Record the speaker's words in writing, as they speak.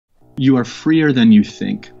You are freer than you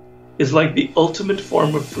think. Is like the ultimate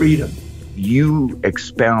form of freedom. You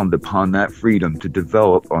expound upon that freedom to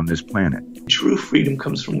develop on this planet. True freedom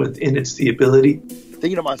comes from within. It's the ability.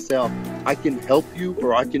 Thinking to myself, I can help you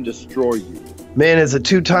or I can destroy you. Man, as a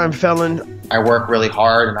two-time felon, I work really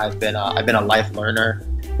hard, and I've been a life learner.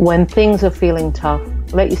 When things are feeling tough,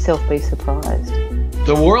 let yourself be surprised.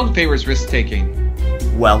 The world favors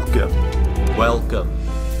risk-taking. Welcome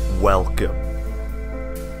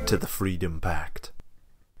to the Freedom Pact.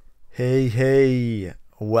 Hey,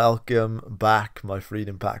 welcome back, my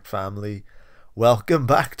Freedom Pact family. Welcome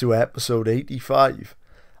back to episode 85.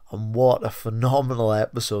 And what a phenomenal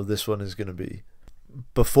episode this one is going to be.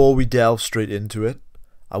 Before we delve straight into it,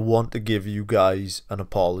 I want to give you guys an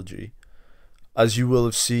apology. As you will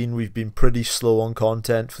have seen, we've been pretty slow on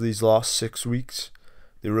content for these last 6 weeks.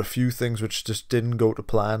 There were a few things which just didn't go to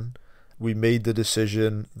plan. We made the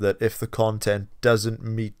decision that if the content doesn't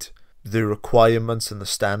meet the requirements and the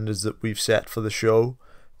standards that we've set for the show,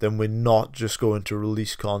 then we're not just going to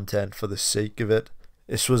release content for the sake of it.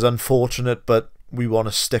 This was unfortunate, but we want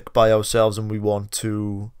to stick by ourselves and we want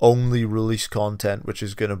to only release content which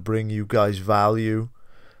is going to bring you guys value.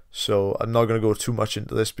 So I'm not going to go too much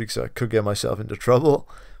into this because I could get myself into trouble.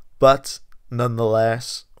 But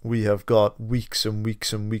nonetheless, we have got weeks and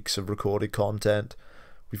weeks and weeks of recorded content.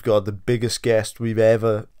 We've got the biggest guest we've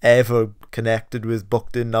ever connected with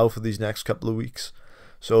booked in now for these next couple of weeks.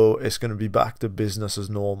 So it's going to be back to business as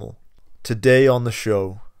normal. Today on the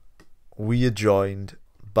show, we are joined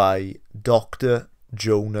by Dr.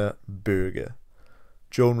 Jonah Berger.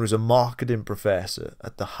 Jonah is a marketing professor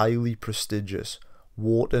at the highly prestigious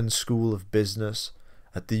Wharton School of Business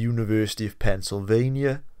at the University of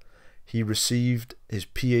Pennsylvania. He received his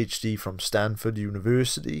PhD from Stanford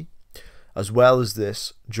University. As well as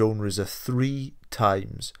this, Jonah is a 3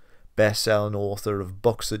 times best-selling author of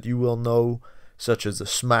books that you will know, such as the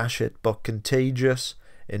smash hit book Contagious,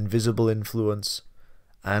 Invisible Influence,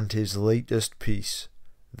 and his latest piece,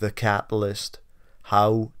 The Catalyst,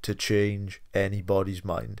 How to Change Anybody's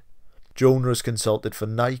Mind. Jonah has consulted for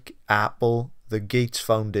Nike, Apple, the Gates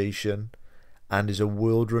Foundation, and is a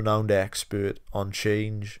world-renowned expert on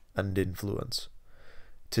change and influence.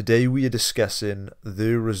 Today we are discussing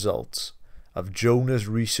the results of Jonah's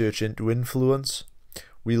research into influence.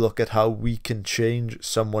 We look at how we can change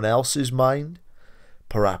someone else's mind.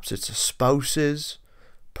 Perhaps it's a spouse's,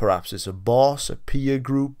 perhaps it's a boss, a peer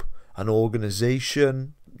group, an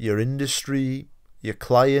organization, your industry, your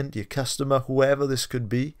client, your customer, whoever this could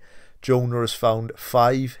be. Jonah has found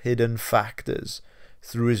 5 hidden factors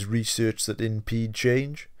through his research that impede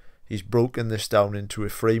change. He's broken this down into a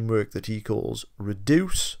framework that he calls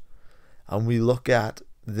Reduce, and we look at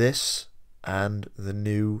this and the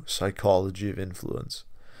new psychology of influence.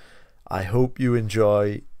 I hope you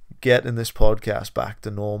enjoy getting this podcast back to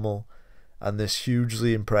normal and this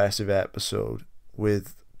hugely impressive episode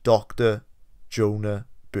with Dr. Jonah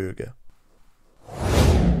Berger.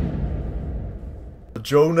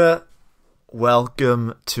 Jonah,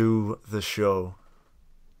 welcome to the show.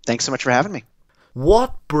 Thanks so much for having me.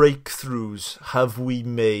 What breakthroughs have we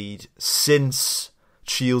made since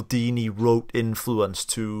Cialdini wrote Influence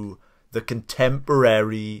to the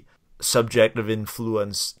contemporary subject of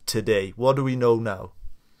influence today? What do we know now?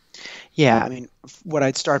 Yeah, I mean, what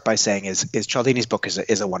I'd start by saying is Cialdini's book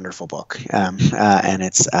is a wonderful book, and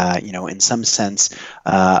it's in some sense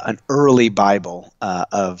an early Bible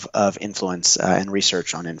of influence and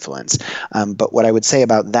research on influence. But what I would say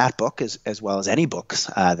about that book, as well as any books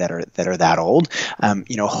that are that old,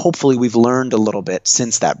 hopefully we've learned a little bit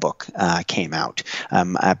since that book came out.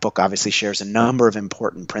 That book obviously shares a number of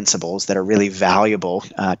important principles that are really valuable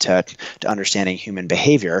to understanding human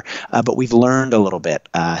behavior, but we've learned a little bit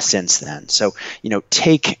since then. So,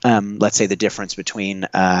 take, let's say, the difference between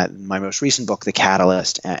my most recent book, The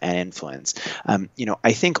Catalyst, and Influence.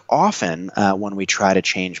 I think often when we try to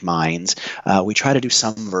change minds, we try to do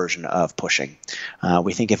some version of pushing.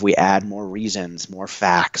 We think if we add more reasons, more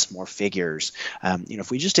facts, more figures, if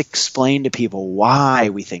we just explain to people why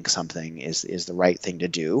we think something is the right thing to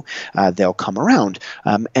do, they'll come around.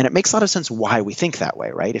 And it makes a lot of sense why we think that way,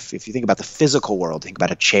 right? If you think about the physical world, think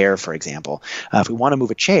about a chair, for example. If we want to move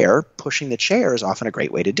a chair, pushing the chair chair is often a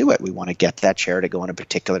great way to do it. We want to get that chair to go in a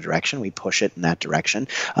particular direction. We push it in that direction,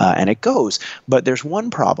 and it goes. But there's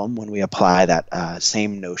one problem when we apply that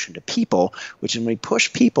same notion to people, which is when we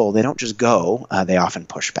push people, they don't just go, they often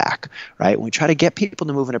push back, right? When we try to get people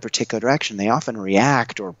to move in a particular direction, they often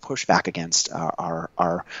react or push back against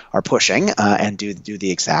our pushing and do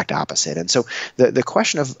the exact opposite. And so the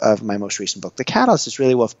question of my most recent book, The Catalyst, is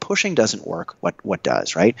really, well, if pushing doesn't work, what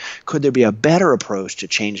does, right? Could there be a better approach to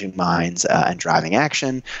changing minds and driving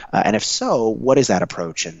action? And if so, what is that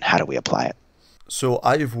approach and how do we apply it? So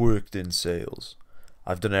I've worked in sales.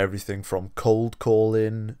 I've done everything from cold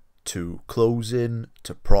calling to closing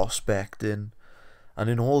to prospecting. And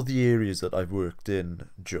in all the areas that I've worked in,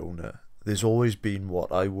 Jonah, there's always been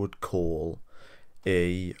what I would call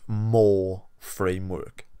a more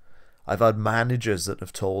framework. I've had managers that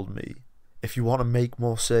have told me, if you want to make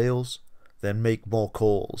more sales, then make more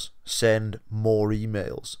calls, send more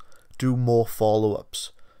emails, do more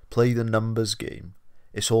follow-ups, play the numbers game.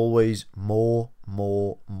 It's always more.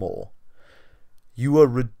 Your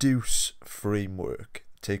reduce framework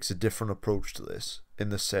takes a different approach to this, in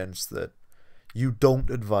the sense that you don't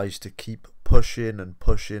advise to keep pushing and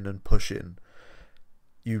pushing and pushing.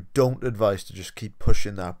 You don't advise to just keep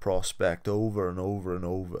pushing that prospect over and over and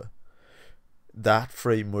over. That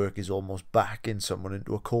framework is almost backing someone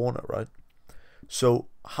into a corner, right? So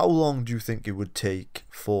how long do you think it would take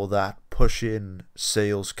for that push-in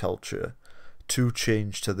sales culture to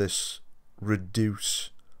change to this reduce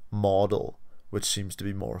model, which seems to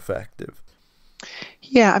be more effective?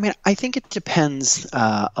 Yeah, I mean, I think it depends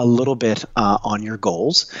a little bit on your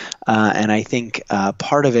goals, and I think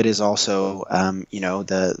part of it is also,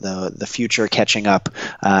 the future catching up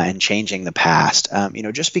and changing the past.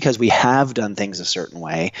 Just because we have done things a certain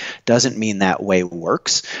way doesn't mean that way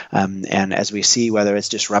works. And as we see, whether it's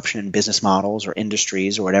disruption in business models or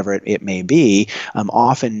industries or whatever it may be,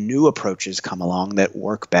 often new approaches come along that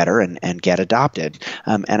work better and get adopted.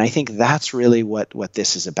 And I think that's really what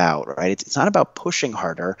this is about, right? It's not about pushing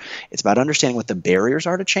harder. It's about understanding what the barriers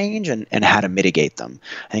are to change and how to mitigate them.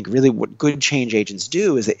 I think really what good change agents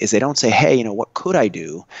do is they don't say, hey, what could I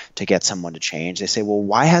do to get someone to change? They say, well,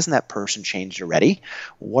 why hasn't that person changed already?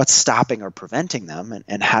 What's stopping or preventing them?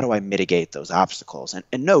 And how do I mitigate those obstacles?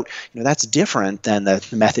 And note, that's different than the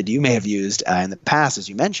method you may have used in the past, as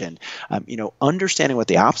you mentioned. Understanding what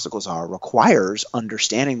the obstacles are requires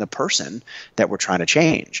understanding the person that we're trying to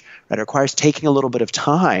change. Right? It requires taking a little bit of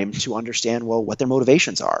time to understand, well, what their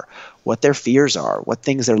motivations are, what their fears are, what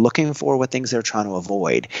things they're looking for, what things they're trying to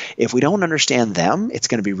avoid. If we don't understand them, it's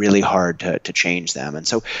going to be really hard to change them. And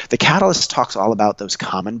so the Catalyst talks all about those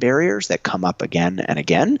common barriers that come up again and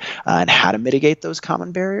again, and how to mitigate those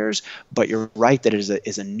common barriers. But you're right that it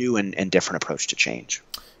is a new and different approach to change.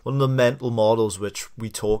 One of the mental models which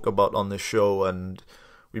we talk about on this show, and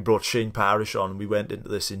we brought Shane Parrish on, and we went into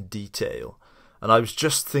this in detail. And I was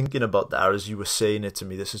just thinking about that as you were saying it to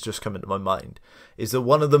me. This has just come into my mind. Is that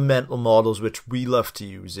one of the mental models which we love to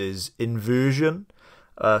use is inversion.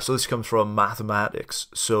 So this comes from mathematics.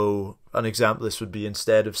 So an example of this would be,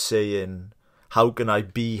 instead of saying, how can I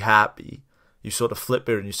be happy? You sort of flip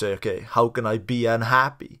it and you say, okay, how can I be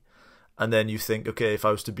unhappy? And then you think, okay, if I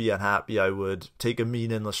was to be unhappy, I would take a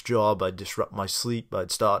meaningless job, I'd disrupt my sleep, I'd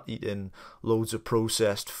start eating loads of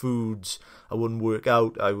processed foods, I wouldn't work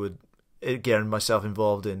out, I would getting myself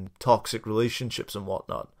involved in toxic relationships and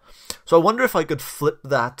whatnot. So I wonder if I could flip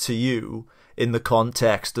that to you in the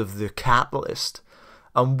context of the Catalyst,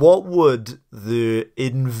 and what would the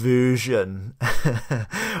inversion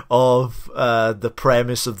of the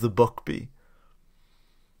premise of the book be?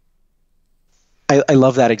 I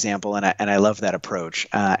love that example, and I love that approach.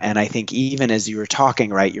 And I think even as you were talking,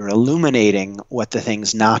 right, you're illuminating what the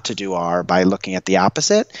things not to do are by looking at the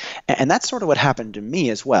opposite. And that's sort of what happened to me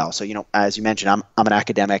as well. So, as you mentioned, I'm an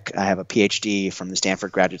academic. I have a PhD from the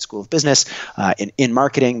Stanford Graduate School of Business in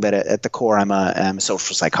marketing, but at the core, I'm a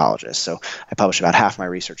social psychologist. So I publish about half my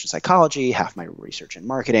research in psychology, half my research in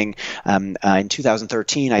marketing. In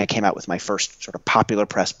 2013, I came out with my first sort of popular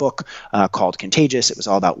press book called Contagious. It was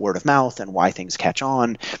all about word of mouth and why things catch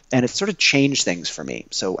on, and it sort of changed things for me.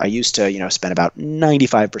 So I used to, spend about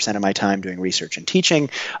 95% of my time doing research and teaching.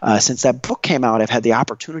 Since that book came out, I've had the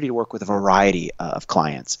opportunity to work with a variety of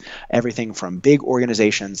clients, everything from big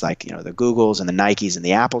organizations like, the Googles and the Nikes and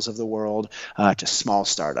the Apples of the world, to small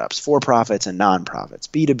startups, for-profits and non-profits,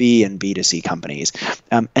 B2B and B2C companies.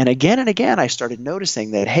 And again, I started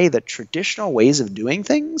noticing that, hey, the traditional ways of doing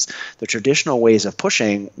things, the traditional ways of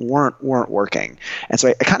pushing weren't working. And so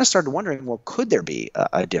I kind of started wondering, well, could there be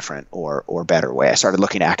a different or better way? I started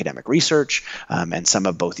looking at academic research and some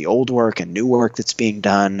of both the old work and new work that's being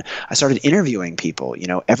done. I started interviewing people,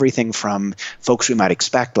 everything from folks we might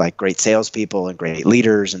expect, like great salespeople and great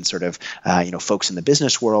leaders and sort of, folks in the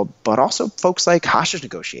business world, but also folks like hostage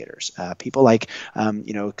negotiators, people like,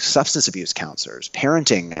 substance abuse counselors,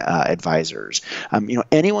 parenting advisors,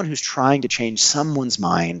 anyone who's trying to change someone's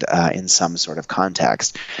mind in some sort of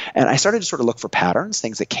context. And I started to sort of look for patterns,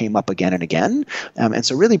 things that came up again and again. And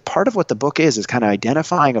so really part of what the book is kind of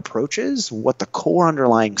identifying approaches, what the core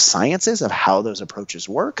underlying science is of how those approaches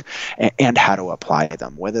work, and how to apply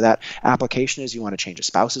them. Whether that application is you want to change a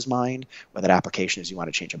spouse's mind, whether that application is you want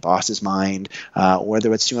to change a boss's mind,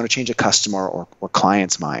 whether it's you want to change a customer or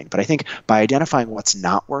client's mind. But I think by identifying what's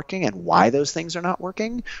not working and why those things are not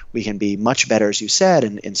working, we can be much better, as you said,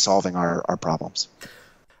 in solving our problems.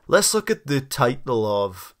 Let's look at the title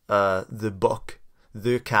of the book,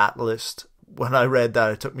 The Catalyst. When I read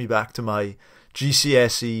that, it took me back to my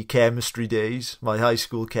GCSE chemistry days, my high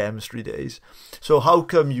school chemistry days. So how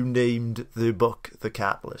come you named the book The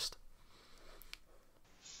Catalyst?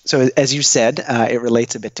 So as you said, it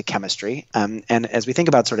relates a bit to chemistry. And as we think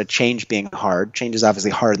about sort of change being hard, change is obviously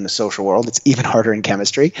hard in the social world. It's even harder in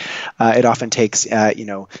chemistry. It often takes,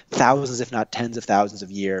 thousands, if not tens of thousands of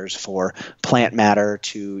years for plant matter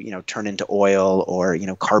to, turn into oil or,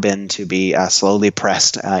 carbon to be slowly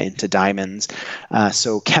pressed into diamonds.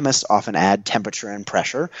 So chemists often add temperature and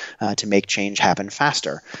pressure to make change happen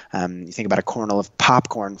faster. You think about a kernel of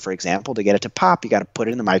popcorn, for example. To get it to pop, you got to put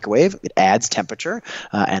it in the microwave. It adds temperature.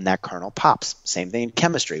 And that kernel pops. Same thing in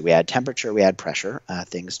chemistry. We add temperature, we add pressure,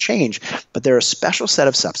 things change. But there are a special set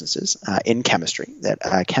of substances in chemistry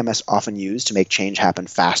that chemists often use to make change happen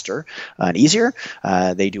faster and easier.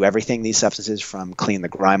 They do everything, these substances, from clean the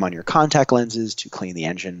grime on your contact lenses to clean the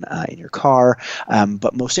engine in your car.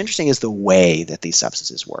 But most interesting is the way that these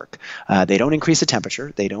substances work. They don't increase the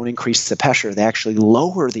temperature. They don't increase the pressure. They actually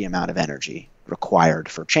lower the amount of energy required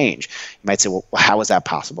for change. You might say, well, how is that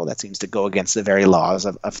possible? That seems to go against the very laws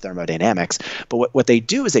of thermodynamics. But what they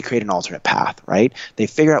do is they create an alternate path, right? They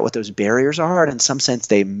figure out what those barriers are, and in some sense,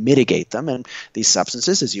 they mitigate them. And these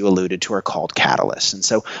substances, as you alluded to, are called catalysts. And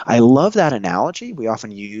so I love that analogy. We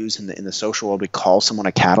often use in the social world, we call someone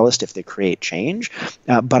a catalyst if they create change.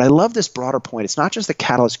 But I love this broader point. It's not just the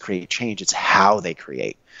catalysts create change, it's how they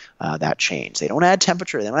create that change. They don't add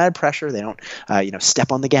temperature, they don't add pressure, they don't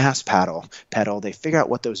step on the gas pedal. They figure out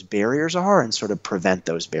what those barriers are and sort of prevent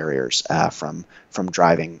those barriers from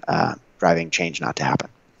driving change not to happen.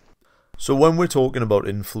 So when we're talking about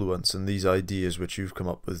influence and these ideas which you've come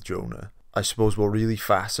up with, Jonah, I suppose what really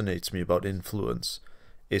fascinates me about influence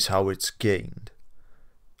is how it's gained.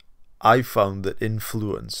 I've found that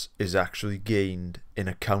influence is actually gained in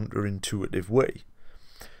a counterintuitive way.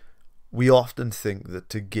 We often think that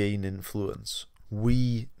to gain influence,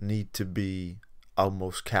 we need to be our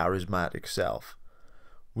most charismatic self.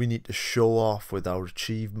 We need to show off with our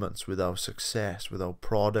achievements, with our success, with our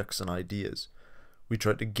products and ideas. We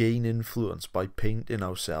try to gain influence by painting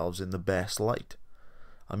ourselves in the best light.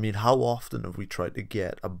 I mean, how often have we tried to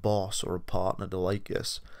get a boss or a partner to like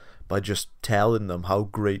us by just telling them how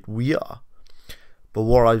great we are? But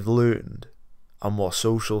what I've learned, and what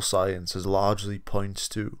social science has largely points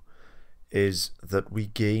to, is that we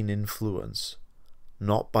gain influence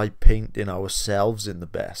not by painting ourselves in the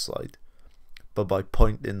best light, but by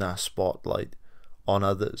pointing that spotlight on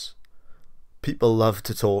others. People love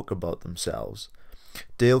to talk about themselves.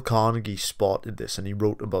 Dale Carnegie spotted this, and he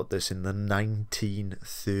wrote about this in the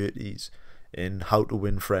 1930s in How to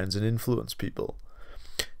Win Friends and Influence People.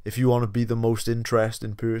 If you want to be the most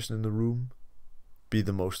interesting person in the room, be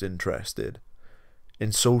the most interested.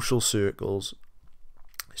 In social circles,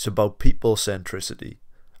 it's about people centricity,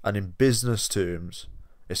 and in business terms,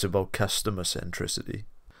 it's about customer centricity.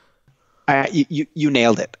 You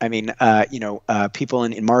nailed it. I mean, people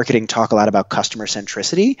in marketing talk a lot about customer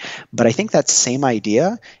centricity, but I think that same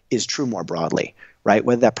idea is true more broadly, right?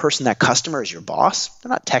 Whether that customer is your boss, they're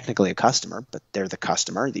not technically a customer, but they're the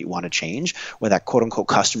customer that you want to change. Whether that quote unquote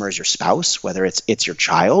customer is your spouse, whether it's your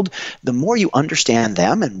child, the more you understand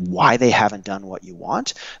them and why they haven't done what you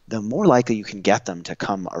want, the more likely you can get them to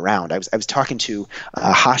come around. I was talking to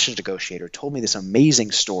a hostage negotiator, told me this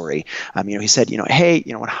amazing story. He said, hey,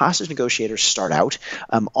 when hostage negotiators start out,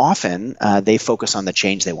 often they focus on the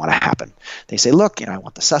change they want to happen. They say, look, I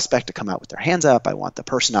want the suspect to come out with their hands up. I want the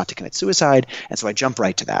person not to commit suicide. And so I jump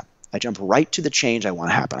right to that. I jump right to the change I want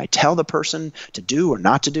to happen. I tell the person to do or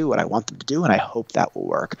not to do what I want them to do, and I hope that will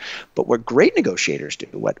work. But what great negotiators do,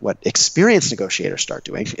 what experienced negotiators start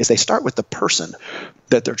doing, is they start with the person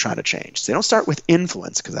that they're trying to change. So they don't start with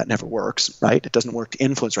influence, because that never works, right? It doesn't work to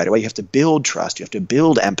influence right away. You have to build trust. You have to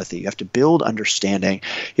build empathy. You have to build understanding.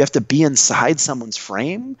 You have to be inside someone's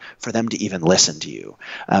frame for them to even listen to you.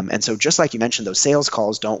 And so just like you mentioned, those sales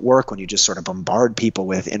calls don't work when you just sort of bombard people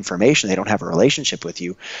with information. They don't have a relationship with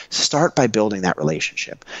you. Start by building that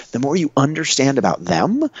relationship. The more you understand about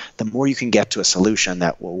them, the more you can get to a solution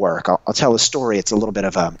that will work. I'll tell a story. It's a little bit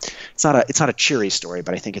of it's not a cheery story,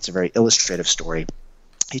 but I think it's a very illustrative story.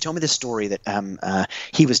 He told me this story that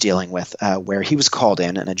he was dealing with where he was called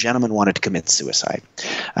in and a gentleman wanted to commit suicide.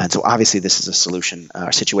 And so obviously this is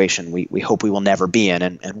a situation we hope we will never be in,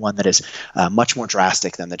 and one that is much more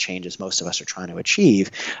drastic than the changes most of us are trying to achieve.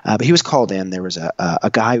 But he was called in. There was a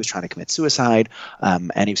guy who was trying to commit suicide,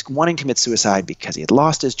 and he was wanting to commit suicide because he had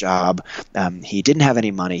lost his job. He didn't have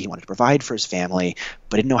any money. He wanted to provide for his family,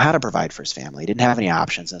 but didn't know how to provide for his family. He didn't have any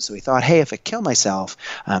options. And so he thought, hey, if I kill myself,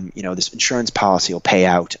 this insurance policy will pay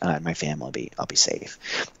out and my family I'll be safe.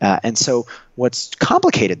 And so what's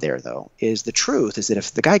complicated there, though, is the truth is that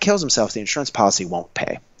if the guy kills himself, the insurance policy won't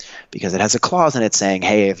pay, because it has a clause in it saying,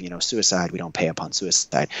 hey, if suicide, we don't pay upon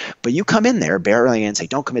suicide. But you come in there barreling in and say,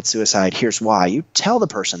 don't commit suicide, here's why. You tell the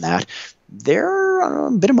person that, they're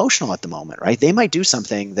a bit emotional at the moment, right? They might do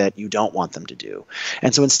something that you don't want them to do.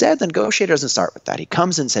 And so instead, the negotiator doesn't start with that. He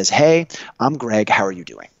comes and says, hey, I'm Greg, how are you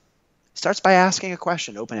doing? Starts by asking a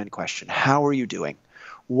question, open-ended question. How are you doing?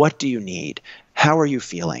 What do you need? How are you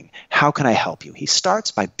feeling? How can I help you? He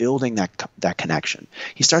starts by building that connection.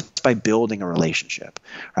 He starts by building a relationship,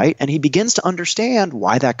 right? And he begins to understand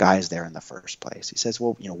why that guy is there in the first place. He says,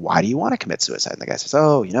 well, why do you want to commit suicide? And the guy says,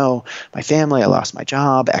 oh, my family, I lost my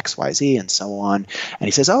job, X, Y, Z, and so on. And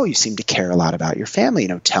he says, oh, you seem to care a lot about your family.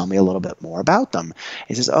 Tell me a little bit more about them.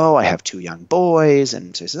 He says, oh, I have 2 young boys.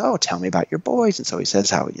 And so he says, oh, tell me about your boys. And so he says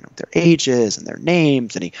how, their ages and their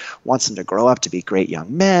names. And he wants them to grow up to be great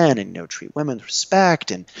young men and, treat women with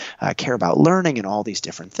respect and care about learning and all these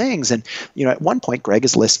different things. And, at one point, Greg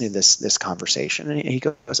is listening to this conversation and he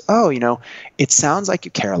goes, oh, it sounds like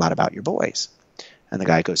you care a lot about your boys. And the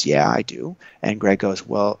guy goes, yeah, I do. And Greg goes,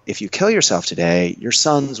 well, if you kill yourself today, your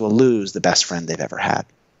sons will lose the best friend they've ever had.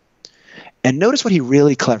 And notice what he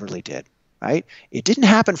really cleverly did, right? It didn't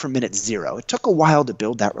happen from minute 0. It took a while to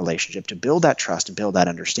build that relationship, to build that trust and build that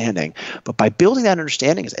understanding. But by building that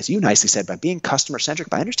understanding, as you nicely said, by being customer-centric,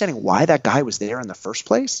 by understanding why that guy was there in the first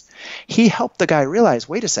place, he helped the guy realize,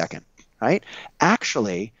 wait a second, right?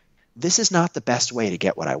 Actually, this is not the best way to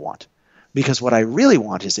get what I want. Because what I really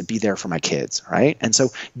want is to be there for my kids, right? And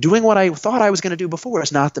so doing what I thought I was going to do before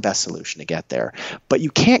is not the best solution to get there. But you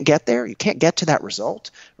can't get there. You can't get to that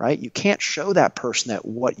result, right? You can't show that person that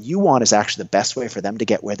what you want is actually the best way for them to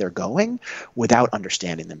get where they're going without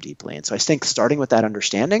understanding them deeply. And so I think starting with that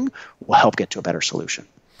understanding will help get to a better solution.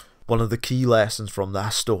 One of the key lessons from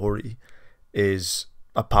that story is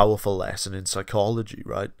a powerful lesson in psychology,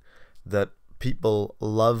 right? That people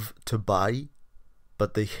love to buy,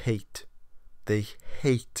 but they hate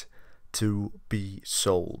to be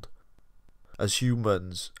sold. As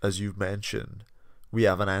humans, as you've mentioned, we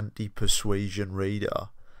have an anti-persuasion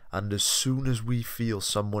radar, and as soon as we feel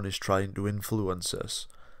someone is trying to influence us,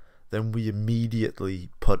 then we immediately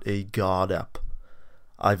put a guard up.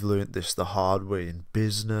 I've learnt this the hard way in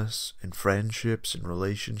business, in friendships, in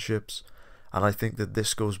relationships, and I think that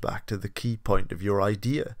this goes back to the key point of your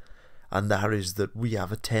idea, and that is that we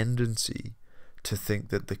have a tendency to think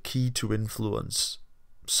that the key to influence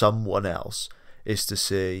someone else is to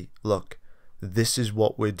say, look, this is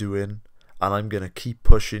what we're doing and I'm going to keep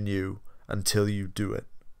pushing you until you do it.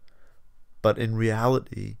 But in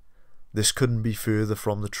reality, this couldn't be further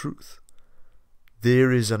from the truth.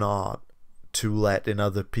 There is an art to letting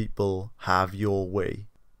other people have your way.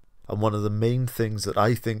 And one of the main things that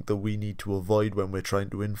I think that we need to avoid when we're trying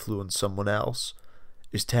to influence someone else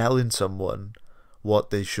is telling someone what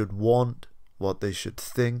they should want, what they should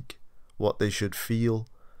think, what they should feel.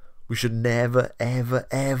 We should never, ever,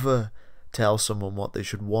 ever tell someone what they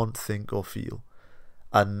should want, think, or feel.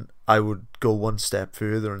 And I would go one step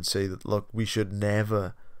further and say that, look, we should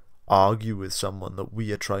never argue with someone that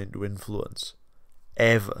we are trying to influence.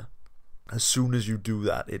 Ever. As soon as you do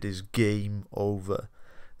that, it is game over.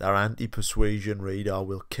 Their anti-persuasion radar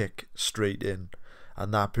will kick straight in,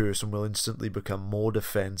 and that person will instantly become more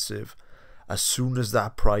defensive. As soon as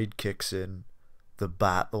that pride kicks in, the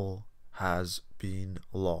battle has been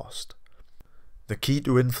lost. The key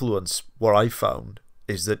to influence, what I found,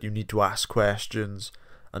 is that you need to ask questions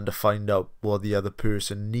and to find out what the other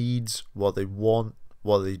person needs, what they want,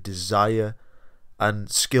 what they desire,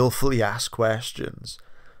 and skillfully ask questions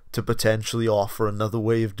to potentially offer another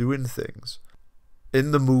way of doing things.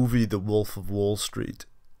 In the movie The Wolf of Wall Street,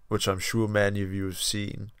 which I'm sure many of you have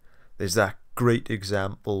seen, there's that great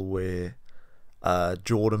example where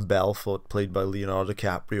Jordan Belfort, played by Leonardo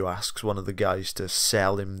DiCaprio, asks one of the guys to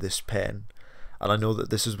sell him this pen. And I know that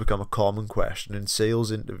this has become a common question in sales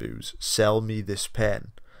interviews: sell me this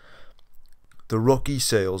pen. The rookie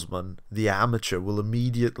salesman, the amateur, will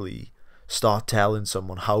immediately start telling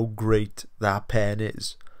someone how great that pen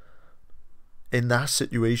is. In that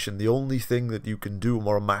situation, the only thing that you can do,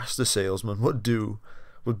 or a master salesman would do,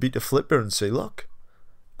 would be to flip her and say, look,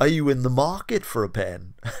 are you in the market for a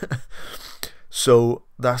pen? So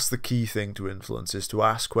that's the key thing to influence, is to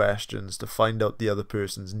ask questions, to find out the other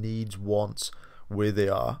person's needs, wants, where they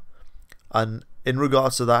are. And in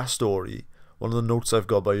regards to that story, one of the notes I've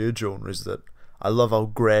got by you, Jonah, is that I love how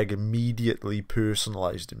Greg immediately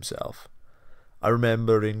personalized himself. I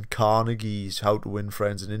remember in Carnegie's How to Win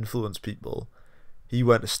Friends and Influence People, he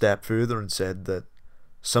went a step further and said that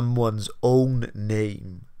someone's own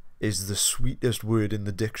name is the sweetest word in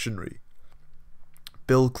the dictionary.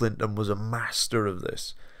 Bill Clinton was a master of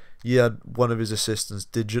this. He had one of his assistants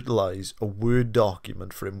digitalize a Word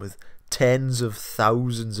document for him with tens of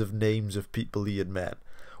thousands of names of people he had met,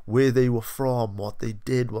 where they were from, what they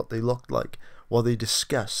did, what they looked like, what they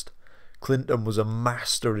discussed. Clinton was a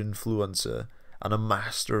master influencer and a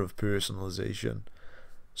master of personalization.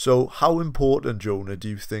 So how important, Jonah, do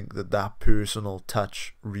you think that personal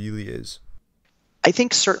touch really is? I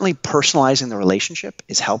think certainly personalizing the relationship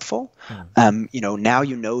is helpful. Now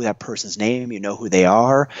you know that person's name, you know who they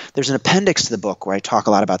are. There's an appendix to the book where I talk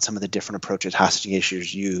a lot about some of the different approaches hostage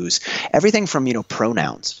issues use. Everything from,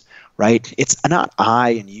 pronouns, right? It's not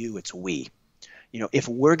I and you, it's we. If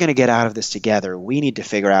we're going to get out of this together, we need to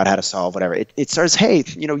figure out how to solve whatever. It starts, hey,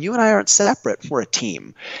 you and I aren't separate. We're a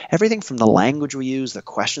team. Everything from the language we use, the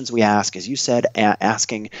questions we ask, as you said,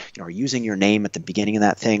 asking, or using your name at the beginning of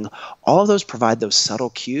that thing, all of those provide those subtle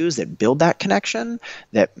cues that build that connection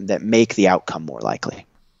that make the outcome more likely.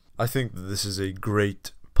 I think that this is a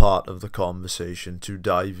great part of the conversation to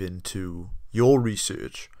dive into your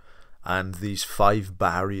research and these 5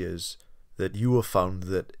 barriers that you have found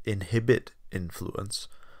that inhibit influence,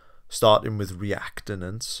 starting with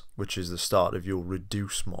reactance, which is the start of your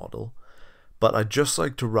reduce model. But I'd just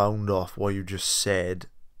like to round off what you just said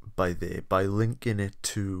by linking it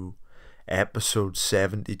to episode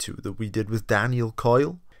 72 that we did with Daniel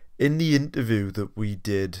Coyle. In the interview that we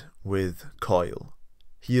did with Coyle,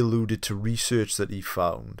 he alluded to research that he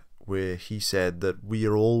found where he said that we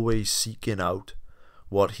are always seeking out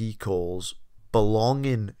what he calls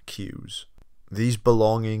belonging cues. These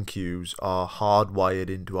belonging cues are hardwired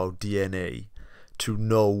into our DNA to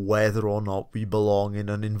know whether or not we belong in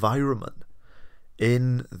an environment.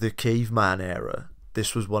 In the caveman era,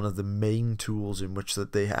 this was one of the main tools in which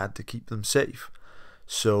that they had to keep them safe.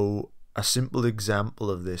 So a simple example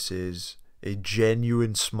of this is a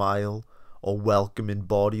genuine smile or welcoming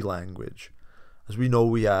body language. As we know,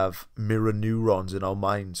 we have mirror neurons in our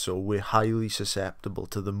minds, so we're highly susceptible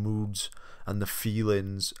to the moods and the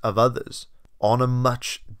feelings of others. On a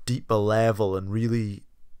much deeper level and really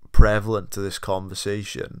prevalent to this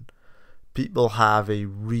conversation, people have a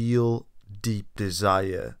real deep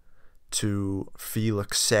desire to feel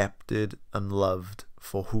accepted and loved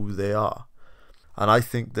for who they are. And I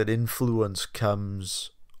think that influence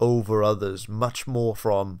comes over others much more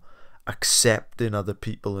from accepting other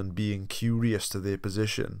people and being curious to their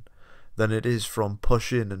position than it is from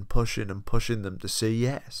pushing and pushing and pushing them to say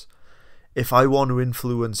yes. If I want to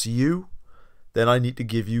influence you, then I need to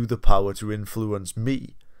give you the power to influence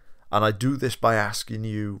me. And I do this by asking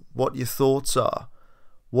you what your thoughts are,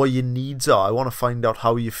 what your needs are. I want to find out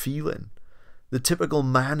how you're feeling. The typical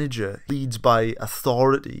manager leads by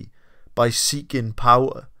authority, by seeking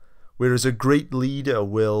power, whereas a great leader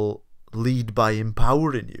will lead by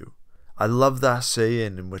empowering you. I love that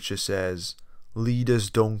saying in which it says, leaders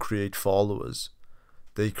don't create followers,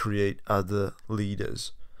 they create other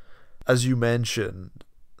leaders. As you mentioned,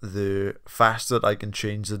 the faster that I can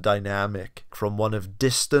change the dynamic from one of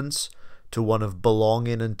distance to one of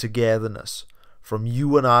belonging and togetherness, from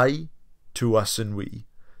you and I to us and we,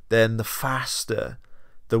 then the faster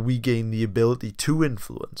that we gain the ability to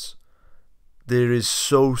influence. There is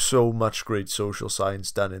so much great social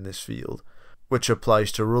science done in this field, which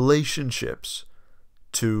applies to relationships,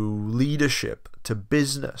 to leadership, to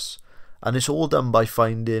business, and it's all done by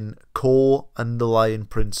finding core underlying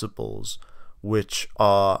principles which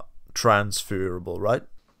are transferable, right?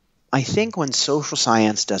 I think when social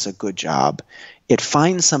science does a good job, it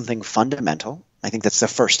finds something fundamental I think that's the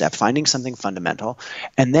first step, finding something fundamental,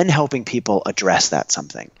 and then helping people address that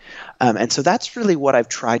something. And so that's really what I've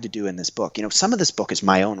tried to do in this book. Some of this book is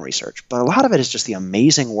my own research, but a lot of it is just the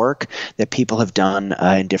amazing work that people have done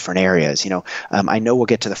in different areas. I know we'll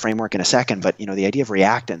get to the framework in a second, but the idea of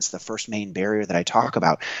reactance, the first main barrier that I talk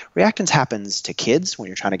about, reactance happens to kids when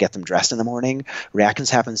you're trying to get them dressed in the morning. Reactance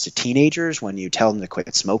happens to teenagers when you tell them to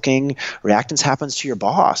quit smoking. Reactance happens to your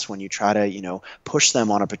boss when you try to, push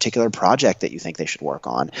them on a particular project that you think they should work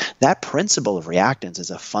on. That principle of reactance is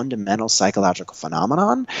a fundamental psychological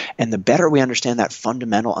phenomenon, and the better we understand that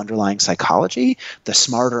fundamental underlying psychology, the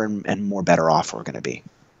smarter and more better off we're going to be.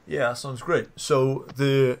 Yeah, that sounds great. So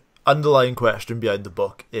the underlying question behind the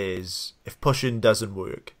book is, if pushing doesn't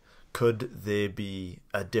work, could there be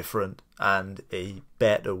a different and a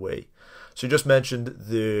better way? So you just mentioned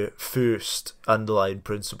the first underlying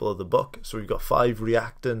principle of the book. So we've got 5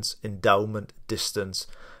 reactants: endowment, distance,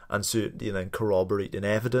 uncertainty, and then corroborating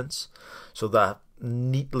evidence. So that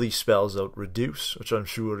neatly spells out reduce, which I'm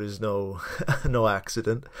sure is no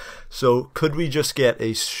accident. So could we just get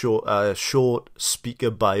a short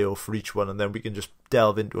speaker bio for each one, and then we can just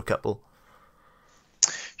delve into a couple?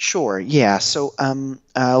 Sure, yeah. So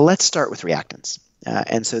let's start with reactance.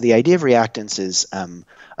 And so the idea of reactance is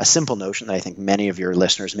a simple notion that I think many of your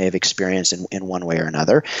listeners may have experienced in one way or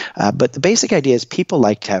another. But the basic idea is people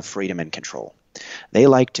like to have freedom and control. They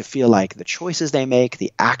like to feel like the choices they make,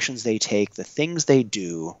 the actions they take, the things they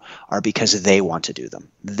do are because they want to do them.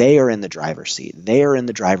 They are in the driver's seat. They are in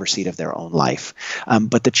the driver's seat of their own life.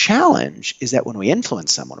 But the challenge is that when we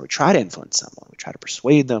influence someone, we try to influence someone, we try to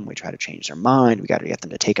persuade them, we try to change their mind, we got to get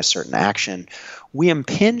them to take a certain action, we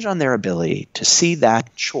impinge on their ability to see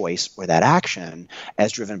that choice or that action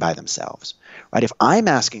as driven by themselves. Right? If I'm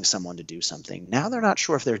asking someone to do something, now they're not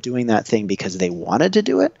sure if they're doing that thing because they wanted to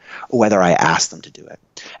do it or whether I asked them to do it.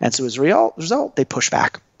 And so as a result, they push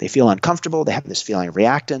back. They feel uncomfortable. They have this feeling of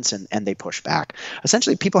reactance, and they push back.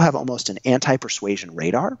 Essentially, people have almost an anti-persuasion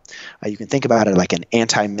radar. You can think about it like an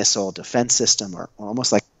anti-missile defense system, or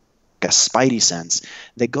almost like a spidey sense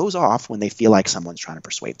that goes off when they feel like someone's trying to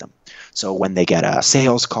persuade them. So when they get a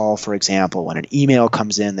sales call, for example, when an email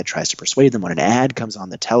comes in that tries to persuade them, when an ad comes on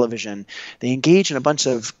the television, they engage in a bunch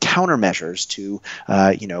of countermeasures to,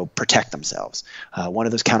 protect themselves. One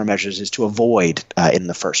of those countermeasures is to avoid in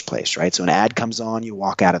the first place, right? So an ad comes on, you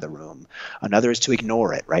walk out of the room. Another is to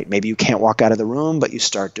ignore it, right? Maybe you can't walk out of the room, but you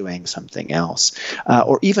start doing something else.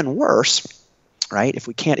 Or even worse, right? If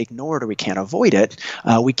we can't ignore it or we can't avoid it,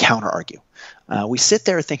 we counter-argue. We sit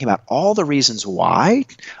there thinking about all the reasons why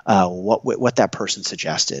what that person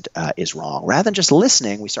suggested is wrong. Rather than just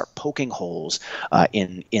listening, we start poking holes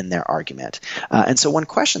in their argument. And so one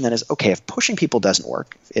question then is, okay, if pushing people doesn't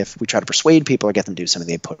work, if we try to persuade people or get them to do something,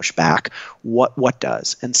 they push back, what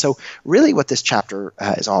does? And so really what this chapter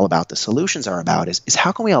is all about, the solutions are about, is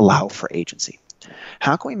how can we allow for agency?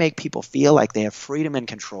 How can we make people feel like they have freedom and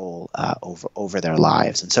control over their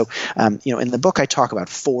lives? And so, in the book, I talk about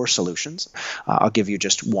 4 solutions. I'll give you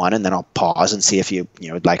just one, and then I'll pause and see if you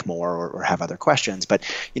would like more or have other questions. But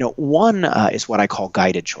one is what I call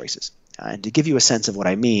guided choices. And to give you a sense of what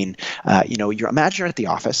I mean, you're imagine you're at the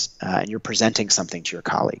office and you're presenting something to your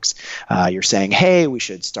colleagues. You're saying, hey, we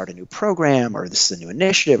should start a new program, or this is a new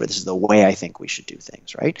initiative, or this is the way I think we should do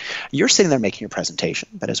things, right? You're sitting there making your presentation.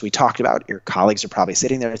 But as we talked about, your colleagues are probably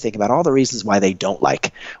sitting there thinking about all the reasons why they don't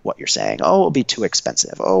like what you're saying. Oh, it'll be too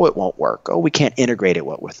expensive. Oh, it won't work. Oh, we can't integrate it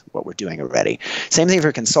with what we're doing already. Same thing for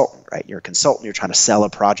a consultant, right? You're a consultant. You're trying to sell a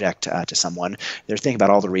project to someone. They're thinking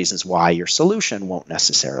about all the reasons why your solution won't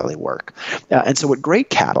necessarily work. And so what great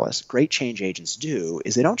catalysts, great change agents do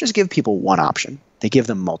is they don't just give people one option, they give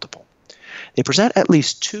them multiple. They present at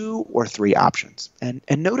least 2 or 3 options. And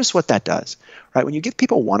notice what that does, right? When you give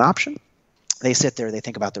people one option, they sit there, they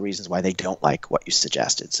think about the reasons why they don't like what you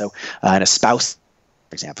suggested. So in a spouse,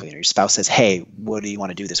 for example, your spouse says, hey, what do you want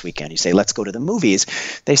to do this weekend? You say, let's go to the movies.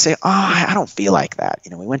 They say, oh, I don't feel like that.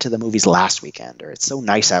 We went to the movies last weekend, or it's so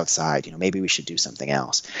nice outside. Maybe we should do something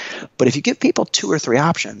else. But if you give people 2 or 3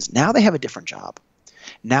 options, now they have a different job.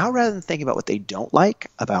 Now, rather than thinking about what they don't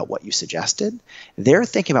like about what you suggested, they're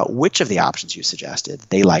thinking about which of the options you suggested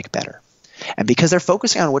they like better. And because they're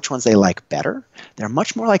focusing on which ones they like better, they're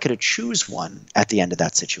much more likely to choose one at the end of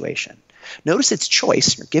that situation. Notice it's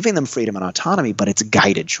choice. You're giving them freedom and autonomy, but it's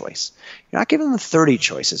guided choice. You're not giving them 30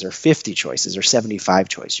 choices or 50 choices or 75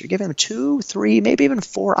 choices. You're giving them 2, 3, maybe even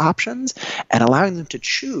 4 options and allowing them to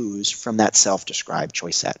choose from that self-described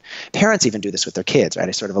choice set. Parents even do this with their kids, right?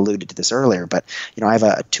 I sort of alluded to this earlier, but I have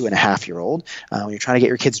a 2.5-year-old. When you're trying to get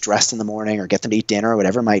your kids dressed in the morning or get them to eat dinner or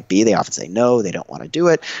whatever it might be, they often say no, they don't want to do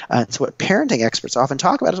it. So what parenting experts often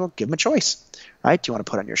talk about is, well, give them a choice, right? Do you want to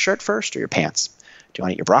put on your shirt first or your pants? Do you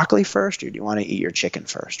want to eat your broccoli first or do you want to eat your chicken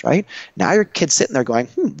first, right? Now your kid's sitting there going,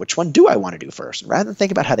 which one do I want to do first? And rather than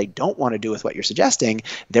think about how they don't want to do with what you're suggesting,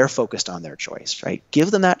 they're focused on their choice, right? Give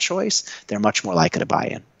them that choice. They're much more likely to buy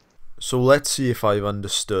in. So let's see if I've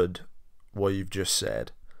understood what you've just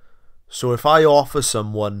said. So if I offer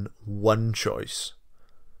someone one choice,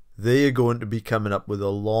 they are going to be coming up with a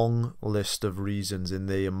long list of reasons in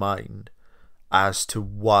their mind as to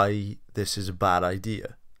why this is a bad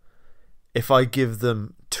idea. If I give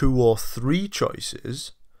them 2 or 3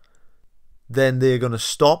 choices, then they're going to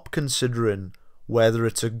stop considering whether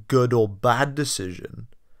it's a good or bad decision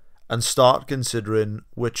and start considering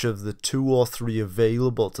which of the 2 or 3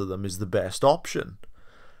 available to them is the best option.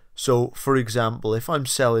 So, for example, if I'm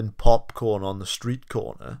selling popcorn on the street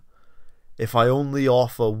corner, if I only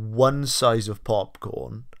offer one size of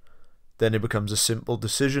popcorn, then it becomes a simple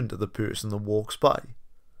decision to the person that walks by.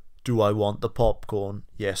 Do I want the popcorn,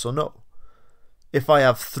 yes or no? If I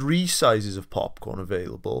have 3 sizes of popcorn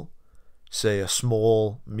available, say a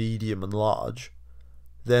small, medium and large,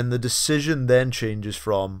 then the decision then changes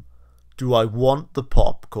from do I want the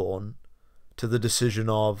popcorn to the decision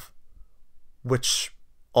of which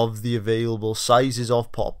of the available sizes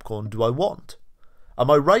of popcorn do I want.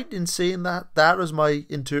 Am I right in saying that? That is my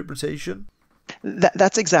interpretation?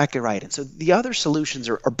 That's exactly right. And so the other solutions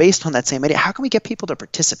are based on that same idea. How can we get people to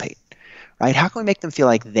participate? Right? How can we make them feel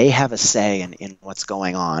like they have a say in what's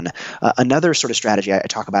going on? Another sort of strategy I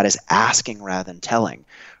talk about is asking rather than telling.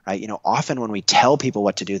 Right? Often when we tell people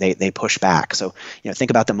what to do, they push back. So, think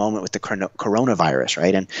about the moment with the coronavirus,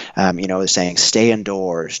 right? And, they're saying, stay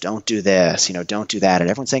indoors, don't do this, don't do that. And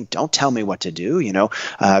everyone's saying, don't tell me what to do,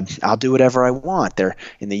 I'll do whatever I want. There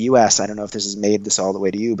in the U.S., I don't know if this has made this all the way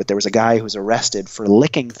to you, but there was a guy who was arrested for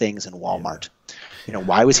licking things in Walmart.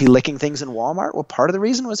 Why was he licking things in Walmart? Well, part of the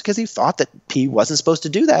reason was because he thought that he wasn't supposed to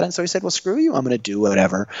do that. And so he said, well, screw you. I'm going to do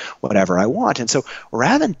whatever I want. And so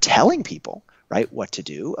rather than telling people, right, what to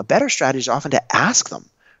do, a better strategy is often to ask them,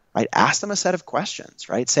 right? Ask them a set of questions,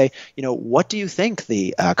 right? Say, what do you think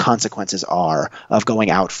the consequences are of going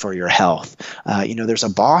out for your health? There's a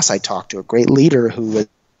boss I talked to, a great leader who would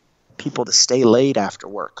people to stay late after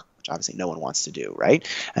work, which obviously no one wants to do, right?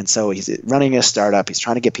 And so he's running a startup. He's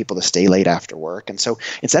trying to get people to stay late after work. And so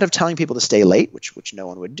instead of telling people to stay late, which no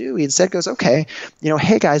one would do, he instead goes, okay,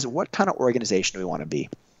 hey guys, what kind of organization do we want to be?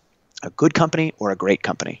 A good company or a great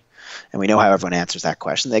company? And we know how everyone answers that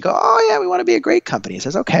question. They go, oh yeah, we want to be a great company. He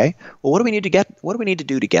says, okay, well, what do we need to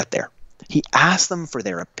do to get there? He asks them for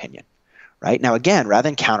their opinion. Right? Now, again, rather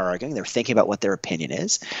than counter-arguing, they're thinking about what their opinion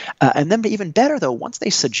is. And then even better, though, once they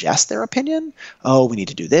suggest their opinion, we need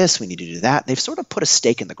to do this, we need to do that, they've sort of put a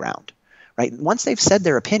stake in the ground. Right? Once they've said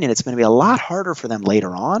their opinion, it's going to be a lot harder for them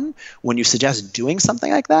later on when you suggest doing something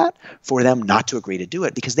like that for them not to agree to do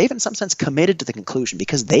it because they've in some sense committed to the conclusion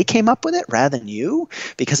because they came up with it rather than you,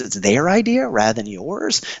 because it's their idea rather than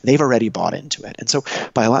yours, they've already bought into it. And so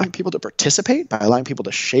by allowing people to participate, by allowing people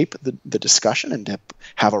to shape the discussion and to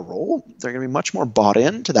have a role, they're going to be much more bought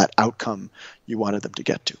into that outcome you wanted them to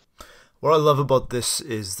get to. What I love about this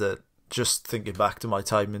is that, just thinking back to my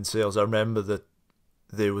time in sales, I remember that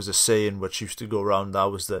there was a saying which used to go around,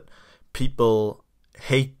 that was that people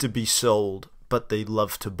hate to be sold, but they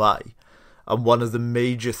love to buy. And one of the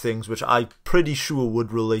major things, which I'm pretty sure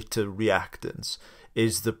would relate to reactants,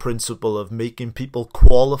 is the principle of making people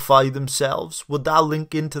qualify themselves. Would that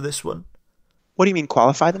link into this one? What do you mean,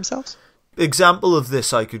 qualify themselves? Example of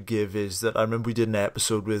this I could give is that I remember we did an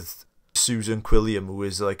episode with Susan Quilliam, who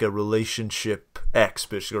is like a relationship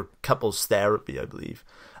expert, or couples therapy, I believe.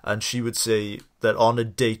 And she would say that on a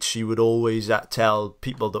date, she would always tell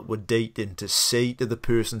people that were dating to say to the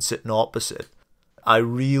person sitting opposite, I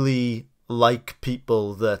really like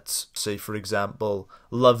people that, say, for example,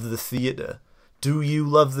 love the theatre. Do you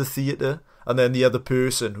love the theatre? And then the other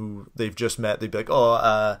person who they've just met, they'd be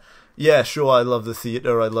like, yeah, sure, I love the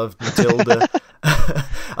theatre. I love Matilda.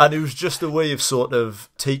 And it was just a way of sort of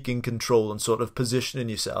taking control and sort of positioning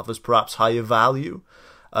yourself as perhaps higher value.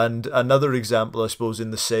 And another example, I suppose,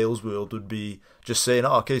 in the sales world would be just saying,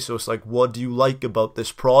 okay, so it's like, what do you like about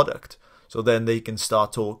this product? So then they can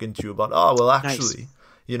start talking to you about, well, actually,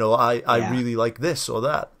 nice. I really like this or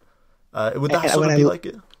that. Would that sort of be like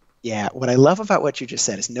it? Yeah, what I love about what you just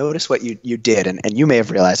said is notice what you did, and you may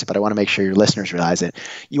have realized it, but I want to make sure your listeners realize it.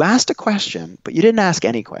 You asked a question, but you didn't ask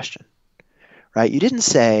any question, right? You didn't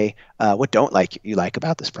say, what don't you like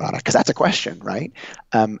about this product? Because that's a question, right?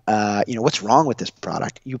 What's wrong with this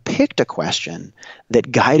product? You picked a question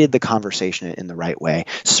that guided the conversation in the right way.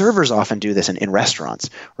 Servers often do this in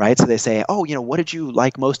restaurants, right? So they say, oh, what did you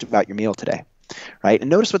like most about your meal today? Right? And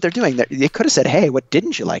notice what they're doing. They could have said, hey, what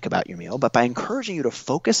didn't you like about your meal? But by encouraging you to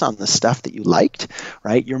focus on the stuff that you liked,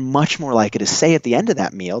 right, you're much more likely to say at the end of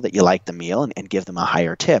that meal that you liked the meal and give them a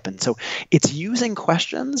higher tip. And so it's using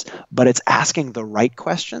questions, but it's asking the right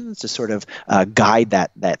questions to sort of guide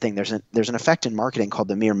that thing. There's an effect in marketing called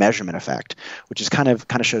the mere measurement effect, which is kind of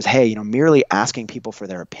shows, hey, merely asking people for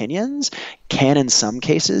their opinions can in some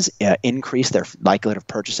cases increase their likelihood of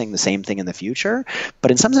purchasing the same thing in the future.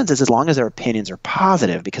 But in some senses, as long as their opinions are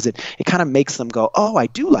positive, because it kind of makes them go, oh, I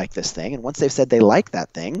do like this thing. And once they've said they like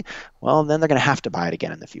that thing, well, then they're going to have to buy it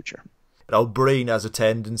again in the future. Our brain has a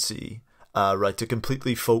tendency, to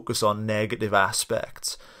completely focus on negative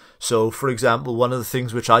aspects. So, for example, one of the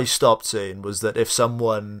things which I stopped saying was that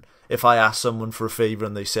if I asked someone for a favor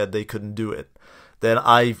and they said they couldn't do it, then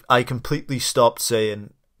I completely stopped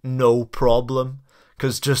saying no problem,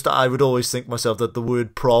 because I would always think myself that the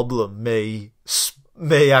word problem may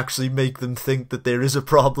actually make them think that there is a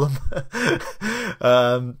problem.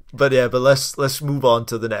 But let's move on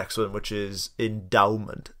to the next one, which is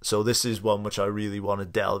endowment. So this is one which I really want to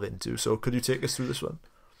delve into. So could you take us through this one?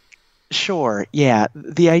 Sure. Yeah.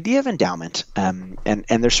 The idea of endowment, and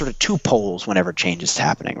there's sort of two poles whenever change is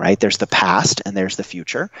happening, right? There's the past and there's the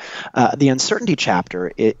future. The uncertainty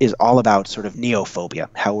chapter is all about sort of neophobia,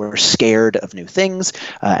 how we're scared of new things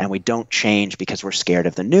and we don't change because we're scared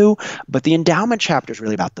of the new. But the endowment chapter is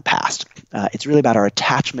really about the past. It's really about our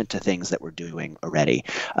attachment to things that we're doing already.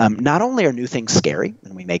 Not only are new things scary,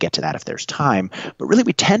 and we may get to that if there's time, but really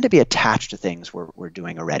we tend to be attached to things we're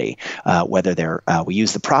doing already, whether we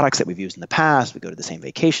use the products that we've used in the past, we go to the same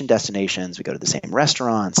vacation destinations, we go to the same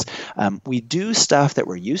restaurants. We do stuff that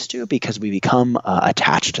we're used to because we become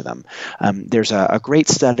attached to them. There's a great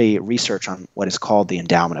research on what is called the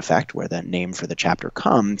endowment effect, where the name for the chapter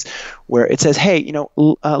comes, where it says, hey,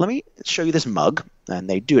 let me show you this mug. And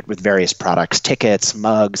they do it with various products, tickets,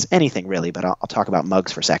 mugs, anything really, but I'll talk about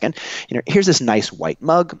mugs for a second. Here's this nice white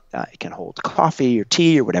mug. It can hold coffee or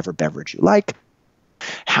tea or whatever beverage you like.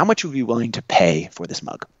 How much would you be willing to pay for this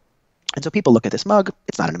mug? And so people look at this mug.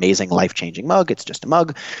 It's not an amazing, life-changing mug. It's just a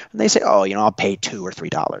mug. And they say, oh, I'll pay $2 or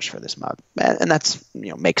 $3 for this mug. And that's,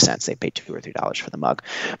 makes sense. They pay $2 or $3 for the mug.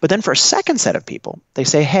 But then for a second set of people, they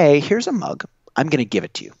say, hey, here's a mug. I'm going to give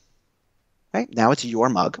it to you. Right? Now it's your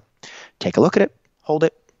mug. Take a look at it. Hold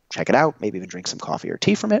it. Check it out. Maybe even drink some coffee or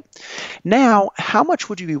tea from it. Now, how much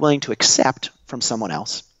would you be willing to accept from someone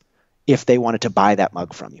else if they wanted to buy that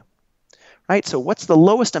mug from you? Right? So what's the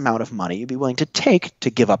lowest amount of money you'd be willing to take to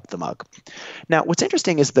give up the mug? Now, what's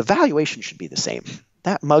interesting is the valuation should be the same.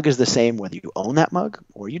 That mug is the same whether you own that mug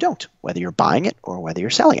or you don't, whether you're buying it or whether you're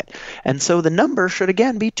selling it. And so the number should,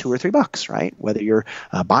 again, be $2 or $3, right? Whether you're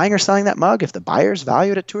buying or selling that mug, if the buyer's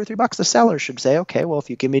valued at $2 or $3, the seller should say, okay, well, if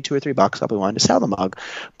you give me $2 or $3, I'll be willing to sell the mug.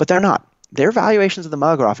 But they're not. Their valuations of the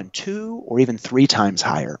mug are often 2 or even 3 times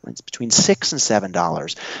higher. It's between $6 and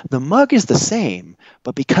 $7. The mug is the same,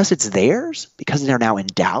 but because it's theirs, because they're now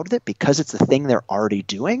endowed with it, because it's the thing they're already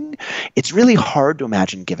doing, it's really hard to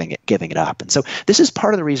imagine giving it up. And so this is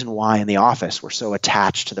part of the reason why in the office we're so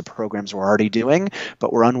attached to the programs we're already doing,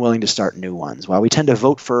 but we're unwilling to start new ones. Why we tend to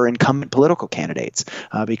vote for incumbent political candidates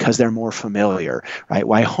because they're more familiar, right?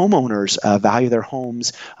 Why homeowners value their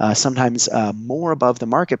homes sometimes more above the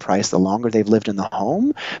market price the longer they've lived in the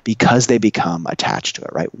home, because they become attached to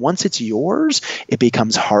it, right? Once it's yours, it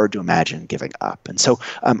becomes hard to imagine giving up. And so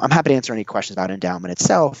I'm happy to answer any questions about endowment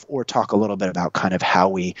itself or talk a little bit about kind of how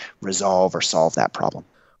we resolve or solve that problem.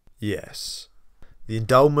 Yes. The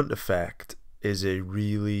endowment effect is a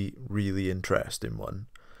really, really interesting one.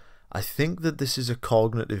 I think that this is a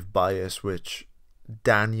cognitive bias which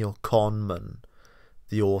Daniel Kahneman,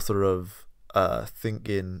 the author of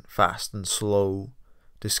Thinking Fast and Slow,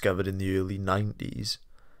 discovered in the early 90s.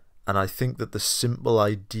 And I think that the simple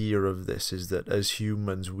idea of this is that as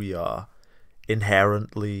humans we are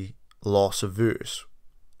inherently loss averse.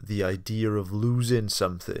 The idea of losing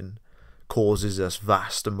something causes us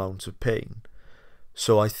vast amounts of pain.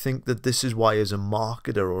 So I think that this is why as a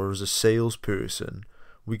marketer or as a salesperson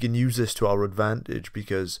we can use this to our advantage,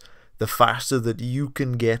 because the faster that you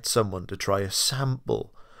can get someone to try a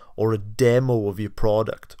sample or a demo of your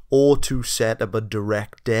product, or to set up a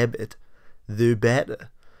direct debit, the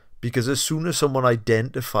better. Because as soon as someone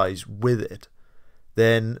identifies with it,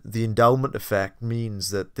 then the endowment effect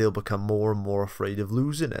means that they'll become more and more afraid of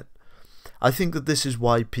losing it. I think that this is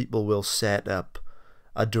why people will set up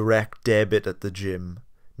a direct debit at the gym,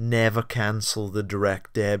 never cancel the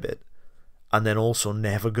direct debit, and then also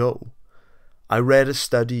never go. I read a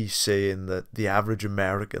study saying that the average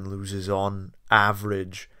American loses on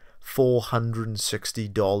average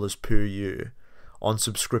 $460 per year on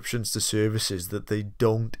subscriptions to services that they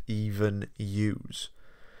don't even use.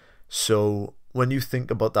 So when you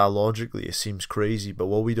think about that logically, it seems crazy, but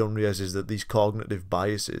what we don't realize is that these cognitive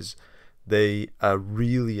biases, they are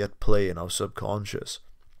really at play in our subconscious.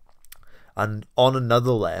 And on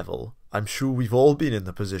another level, I'm sure we've all been in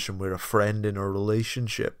the position where a friend in a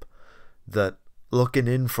relationship that, looking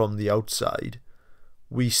in from the outside,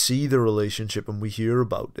 we see the relationship and we hear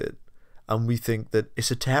about it and we think that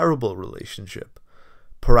it's a terrible relationship,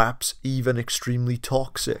 perhaps even extremely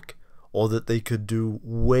toxic, or that they could do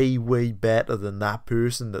way, way better than that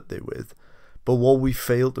person that they're with. But what we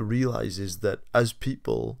fail to realize is that as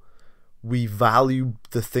people, we value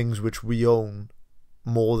the things which we own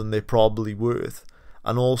more than they're probably worth.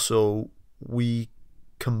 And also, we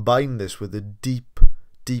combine this with a deep,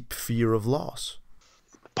 deep fear of loss.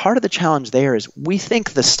 Part of the challenge there is we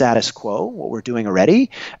think the status quo, what we're doing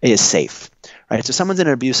already, is safe, right? So someone's in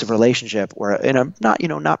an abusive relationship or in a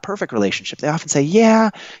not perfect relationship. They often say,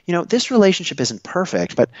 yeah, this relationship isn't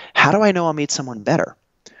perfect, but how do I know I'll meet someone better?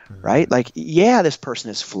 Right? Like, yeah, this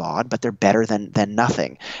person is flawed, but they're better than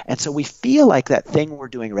nothing. And so we feel like that thing we're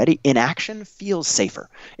doing already, inaction, feels safer.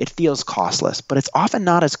 It feels costless, but it's often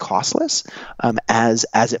not as costless as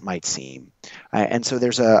it might seem. And so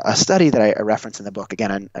there's a study that I reference in the book,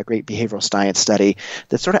 again, a great behavioral science study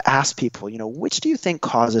that sort of asks people, which do you think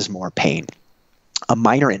causes more pain? A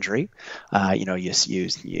minor injury,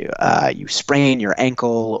 you sprain your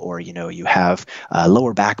ankle, or you have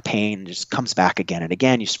lower back pain, it just comes back again and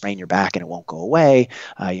again. You sprain your back and it won't go away.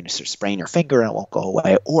 You sprain your finger and it won't go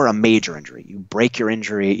away. Or a major injury, you break your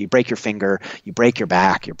finger, you break your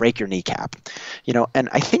back, you break your kneecap. And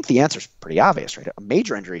I think the answer is pretty obvious, right? A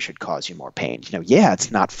major injury should cause you more pain. Yeah,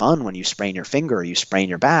 it's not fun when you sprain your finger or you sprain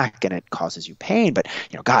your back and it causes you pain, but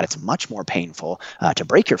God, it's much more painful to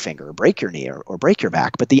break your finger or break your knee or break your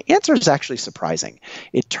back. But the answer is actually surprising.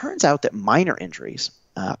 It turns out that minor injuries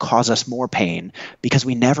cause us more pain because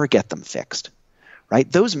we never get them fixed. Right?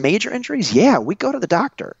 Those major injuries, yeah, we go to the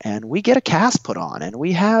doctor and we get a cast put on and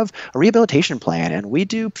we have a rehabilitation plan and we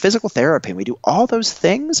do physical therapy and we do all those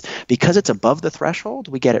things because it's above the threshold,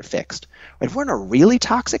 we get it fixed. Right? If we're in a really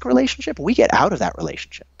toxic relationship, we get out of that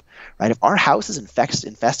relationship. Right? If our house is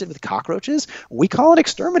infested with cockroaches, we call an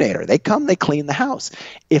exterminator. They come, they clean the house.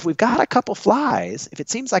 If we've got a couple flies, if it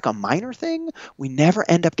seems like a minor thing, we never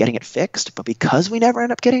end up getting it fixed. But because we never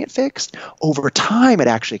end up getting it fixed, over time it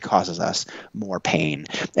actually causes us more pain.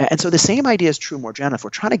 And so the same idea is true more generally. If we're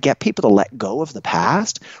trying to get people to let go of the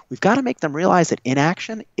past, we've got to make them realize that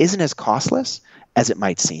inaction isn't as costless as it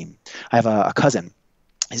might seem. I have a cousin.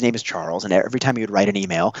 His name is Charles, and every time he would write an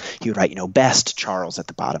email, he would write, best Charles at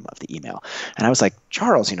the bottom of the email. And I was like,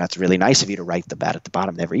 Charles, it's really nice of you to write that at the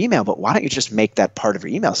bottom of every email, but why don't you just make that part of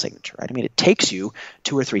your email signature, right? I mean, it takes you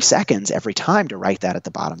 2 or 3 seconds every time to write that at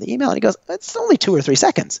the bottom of the email. And he goes, it's only 2 or 3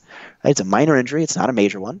 seconds. Right? It's a minor injury. It's not a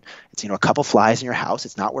major one. It's, a couple flies in your house.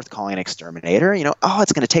 It's not worth calling an exterminator.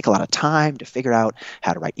 It's going to take a lot of time to figure out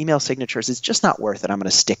how to write email signatures. It's just not worth it. I'm going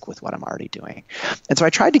to stick with what I'm already doing. And so I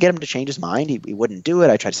tried to get him to change his mind. He wouldn't do it.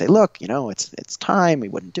 I tried to say, look, it's time. He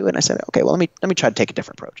wouldn't do it. And I said, okay, well, let me try to take a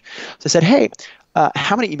different approach. So I said, hey,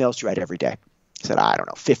 how many emails do you write every day? He said, I don't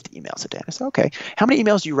know, 50 emails a day. And I said, okay, how many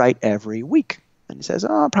emails do you write every week? And he says,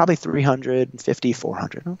 probably 350,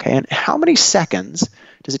 400. Okay, and how many seconds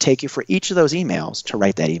does it take you for each of those emails to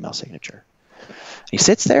write that email signature? And he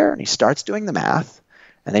sits there and he starts doing the math,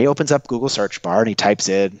 and then he opens up Google search bar and he types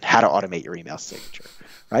in how to automate your email signature.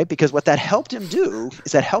 Right? Because what that helped him do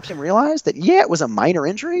is that helped him realize that, yeah, it was a minor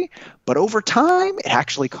injury, but over time, it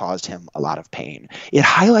actually caused him a lot of pain. It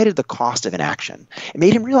highlighted the cost of inaction. It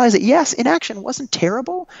made him realize that, yes, inaction wasn't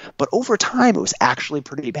terrible, but over time, it was actually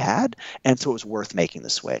pretty bad, and so it was worth making the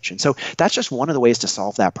switch. And so that's just one of the ways to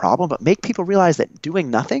solve that problem, but make people realize that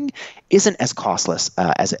doing nothing isn't as costless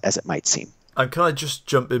as it might seem. And can I just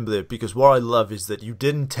jump in there? Because what I love is that you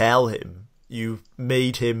didn't tell him. You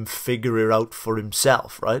made him figure it out for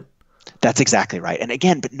himself, right? That's exactly right. And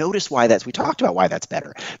again, but notice why we talked about why that's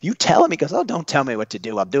better. If you tell him, he goes, don't tell me what to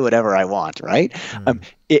do. I'll do whatever I want, right? But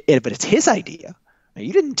it's his idea. Now,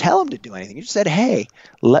 you didn't tell him to do anything. You just said, hey,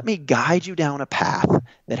 let me guide you down a path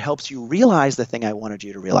that helps you realize the thing I wanted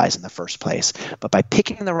you to realize in the first place. But by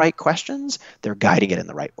picking the right questions, they're guiding it in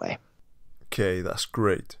the right way. Okay, that's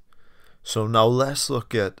great. So now let's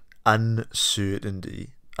look at uncertainty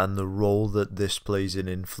and the role that this plays in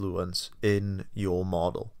influence in your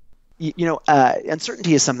model.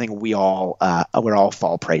 Uncertainty is something we all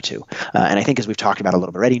fall prey to. And I think, as we've talked about a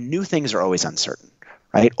little bit already, new things are always uncertain,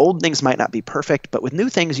 right? Old things might not be perfect, but with new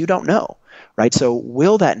things, you don't know, right? So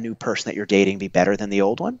will that new person that you're dating be better than the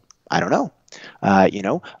old one? I don't know.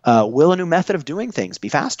 Will a new method of doing things be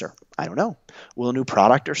faster? I don't know. Will a new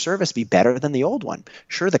product or service be better than the old one?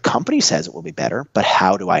 Sure, the company says it will be better, but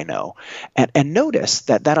how do I know? And notice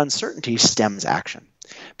that uncertainty stems action.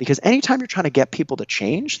 Because anytime you're trying to get people to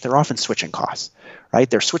change, they're often switching costs, right?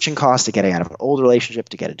 They're switching costs to getting out of an old relationship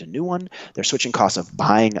to get into a new one. They're switching costs of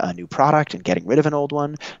buying a new product and getting rid of an old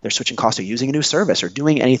one. They're switching costs of using a new service or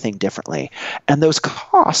doing anything differently. And those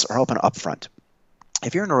costs are often upfront.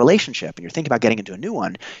 If you're in a relationship and you're thinking about getting into a new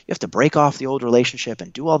one, you have to break off the old relationship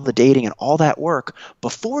and do all the dating and all that work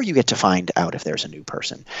before you get to find out if there's a new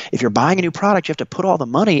person. If you're buying a new product, you have to put all the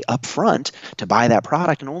money up front to buy that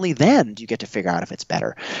product, and only then do you get to figure out if it's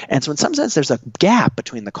better. And so in some sense, there's a gap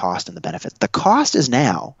between the cost and the benefit. The cost is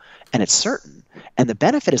now, and it's certain, and the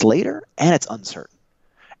benefit is later, and it's uncertain.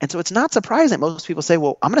 And so it's not surprising that most people say,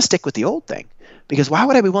 well, I'm going to stick with the old thing, because why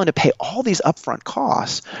would I be willing to pay all these upfront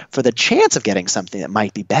costs for the chance of getting something that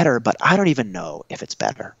might be better, but I don't even know if it's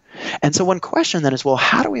better? And so one question then is, well,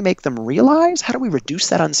 how do we make them realize, how do we reduce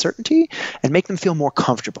that uncertainty and make them feel more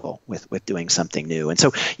comfortable with doing something new? And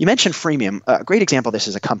so you mentioned freemium. A great example of this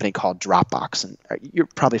is a company called Dropbox. And you're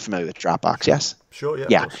probably familiar with Dropbox, yes? Sure, yeah.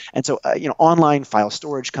 Yeah. And so, online file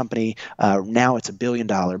storage company, now it's $1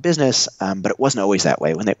 billion business, but it wasn't always that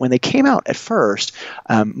way. When they came out at first,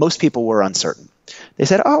 most people were uncertain. They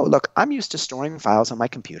said, oh, look, I'm used to storing files on my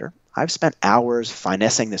computer. I've spent hours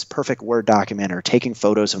finessing this perfect Word document or taking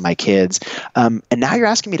photos of my kids. And now you're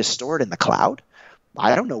asking me to store it in the cloud?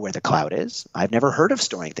 I don't know where the cloud is. I've never heard of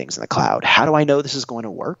storing things in the cloud. How do I know this is going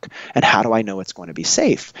to work? And how do I know it's going to be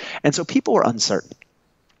safe? And so people were uncertain.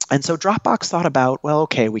 And so Dropbox thought about, well,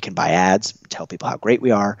 okay, we can buy ads, tell people how great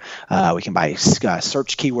we are. We can buy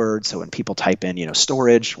search keywords, so when people type in,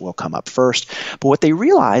 storage, will come up first. But what they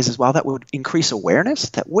realized is, while that would increase awareness,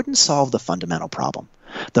 that wouldn't solve the fundamental problem.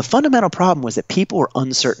 The fundamental problem was that people were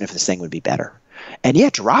uncertain if this thing would be better. And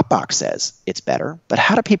yet Dropbox says it's better, but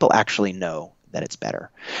how do people actually know that it's better?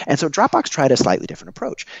 And so Dropbox tried a slightly different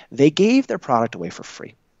approach. They gave their product away for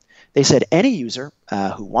free. They said any user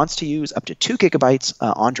who wants to use up to 2 gigabytes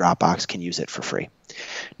on Dropbox can use it for free.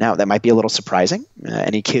 Now, that might be a little surprising.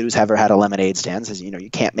 Any kid who's ever had a lemonade stand says, you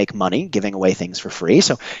can't make money giving away things for free.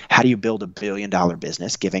 So how do you build $1 billion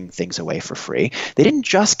business giving things away for free? They didn't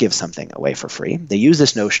just give something away for free. They used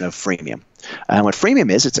this notion of freemium. And what freemium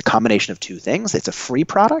is, it's a combination of two things. It's a free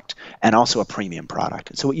product and also a premium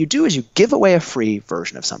product. And so what you do is you give away a free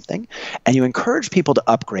version of something, and you encourage people to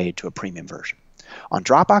upgrade to a premium version. On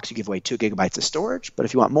Dropbox, you give away 2 gigabytes of storage, but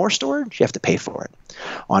if you want more storage, you have to pay for it.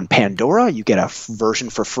 On Pandora, you get a version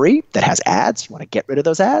for free that has ads. You want to get rid of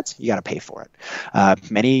those ads, you got to pay for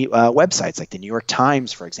it. Many websites like the New York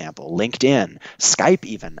Times, for example, LinkedIn, Skype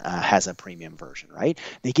even has a premium version, right?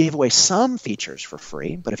 They gave away some features for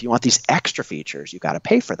free, but if you want these extra features, you got to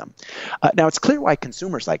pay for them. Now, it's clear why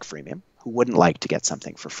consumers like freemium, who wouldn't like to get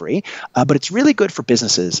something for free, but it's really good for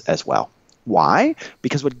businesses as well. Why?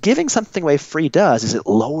 Because what giving something away free does is it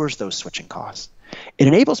lowers those switching costs. It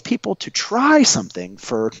enables people to try something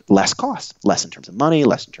for less cost, less in terms of money,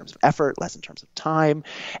 less in terms of effort, less in terms of time.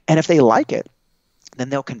 And if they like it, then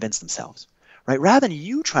they'll convince themselves, right? Rather than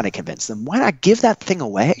you trying to convince them, why not give that thing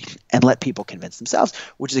away and let people convince themselves,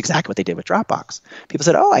 which is exactly what they did with Dropbox. People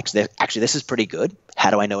said, oh, actually, this is pretty good. How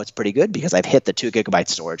do I know it's pretty good? Because I've hit the 2 gigabyte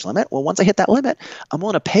storage limit. Well, once I hit that limit, I'm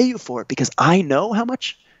willing to pay you for it because I know how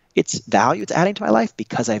much its value it's adding to my life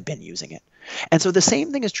because I've been using it. And so the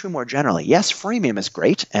same thing is true more generally. Yes, freemium is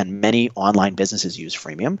great, and many online businesses use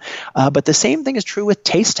freemium, but the same thing is true with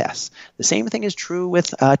taste tests. The same thing is true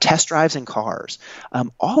with test drives in cars.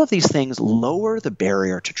 All of these things lower the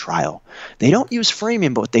barrier to trial. They don't use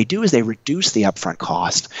freemium, but what they do is they reduce the upfront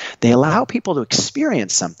cost. They allow people to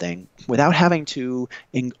experience something without having to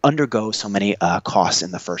undergo so many costs in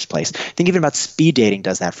the first place. Think even about speed dating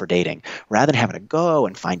does that for dating. Rather than having to go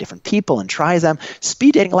and find different people and try them,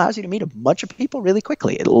 speed dating allows you to meet a bunch of people really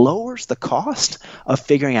quickly. It lowers the cost of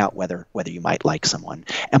figuring out whether you might like someone.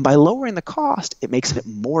 And by lowering the cost, it makes it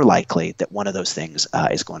more likely that one of those things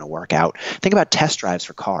is going to work out. Think about test drives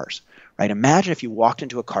for cars. Right? Imagine if you walked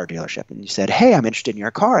into a car dealership and you said, hey, I'm interested in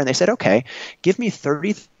your car. And they said, okay, give me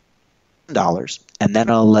 $30,000 and then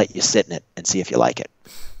I'll let you sit in it and see if you like it.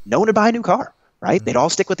 No one would buy a new car. right? They'd all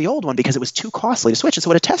stick with the old one because it was too costly to switch. And so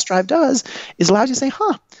what a test drive does is allows you to say,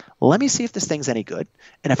 let me see if this thing's any good.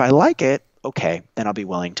 And if I like it, okay, then I'll be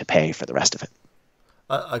willing to pay for the rest of it.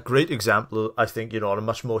 A great example, I think, on a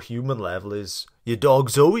much more human level is your dog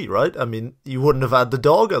Zoe, right? I mean, you wouldn't have had the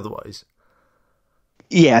dog otherwise.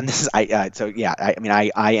 Yeah, and this is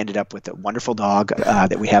I ended up with a wonderful dog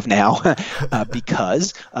that we have now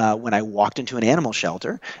because when I walked into an animal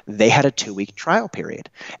shelter, they had a 2-week trial period.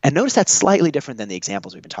 And notice that's slightly different than the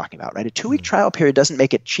examples we've been talking about, right? A 2-week trial period doesn't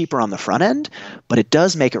make it cheaper on the front end, but it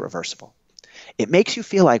does make it reversible. It makes you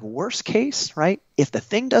feel like worst case, right? If the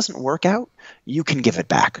thing doesn't work out, you can give it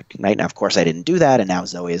back, right? Now, of course, I didn't do that, and now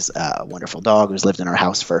Zoe is a wonderful dog who's lived in our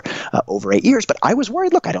house for over 8 years. But I was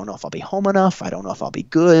worried, look, I don't know if I'll be home enough. I don't know if I'll be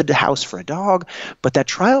good house for a dog. But that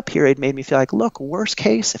trial period made me feel like, look, worst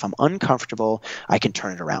case, if I'm uncomfortable, I can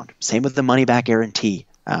turn it around. Same with the money back guarantee.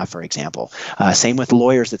 For example. Same with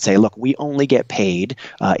lawyers that say, look, we only get paid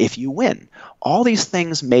if you win. All these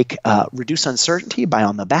things make reduce uncertainty by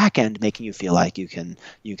on the back end making you feel like you can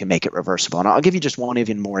make it reversible. And I'll give you just one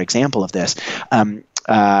even more example of this.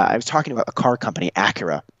 I was talking about a car company,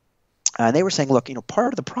 Acura. And they were saying, look,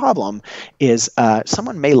 part of the problem is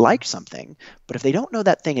someone may like something, but if they don't know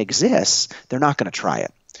that thing exists, they're not going to try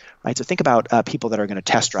it. Right, so think about people that are going to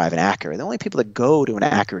test drive an Acura. The only people that go to an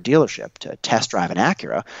Acura dealership to test drive an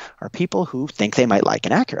Acura are people who think they might like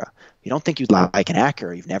an Acura. If you don't think you'd like an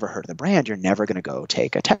Acura, you've never heard of the brand, you're never going to go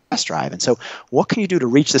take a test drive. And so what can you do to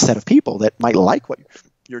reach the set of people that might like what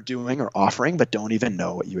you're doing or offering but don't even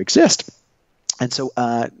know what you exist? And so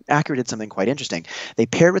Acura did something quite interesting. They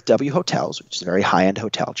paired with W Hotels, which is a very high-end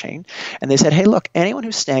hotel chain, and they said, hey, look, anyone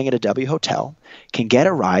who's staying at a W Hotel can get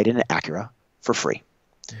a ride in an Acura for free.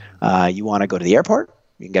 You want to go to the airport,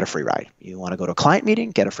 you can get a free ride. You want to go to a client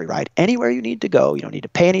meeting, get a free ride. Anywhere you need to go, you don't need to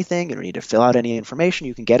pay anything, you don't need to fill out any information,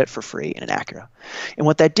 you can get it for free in an Acura. And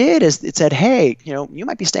what that did is it said, hey, you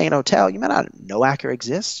might be staying in a hotel, you might not know Acura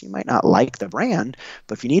exists, you might not like the brand,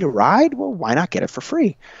 but if you need a ride, well, why not get it for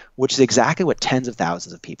free? Which is exactly what tens of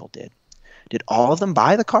thousands of people did. Did all of them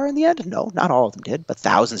buy the car in the end? No, not all of them did, but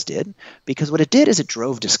thousands did, because what it did is it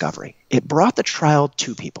drove discovery. It brought the trial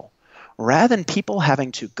to people. Rather than people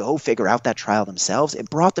having to go figure out that trial themselves, it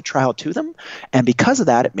brought the trial to them, and because of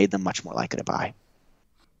that, it made them much more likely to buy.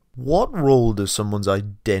 What role does someone's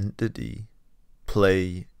identity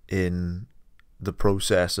play in the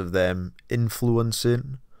process of them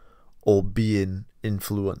influencing or being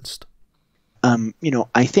influenced?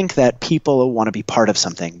 I think that people want to be part of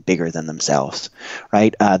something bigger than themselves,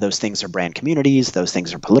 right? Those things are brand communities. Those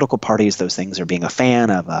things are political parties. Those things are being a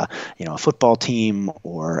fan of a football team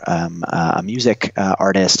or a music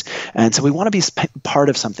artist. And so we want to be part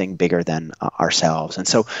of something bigger than ourselves. And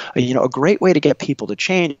so, a great way to get people to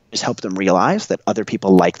change is help them realize that other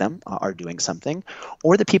people like them are doing something,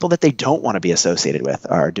 or the people that they don't want to be associated with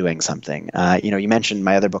are doing something. You mentioned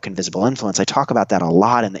my other book, Invisible Influence. I talk about that a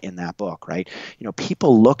lot in that book, right?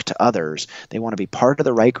 People look to others. They want to be part of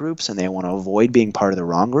the right groups and they want to avoid being part of the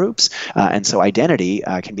wrong groups. And so identity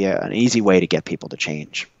can be an easy way to get people to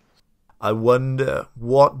change. I wonder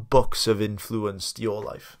what books have influenced your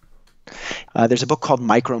life? There's a book called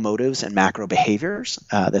Micro Motives and Macro Behaviors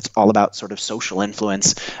that's all about sort of social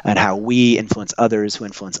influence and how we influence others who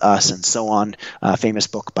influence us and so on. Famous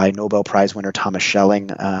book by Nobel Prize winner Thomas Schelling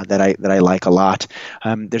that I like a lot.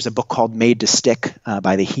 There's a book called Made to Stick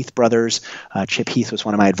by the Heath brothers. Chip Heath was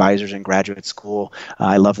one of my advisors in graduate school.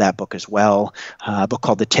 I love that book as well. A book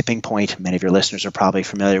called The Tipping Point, many of your listeners are probably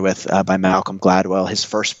familiar with, by Malcolm Gladwell, his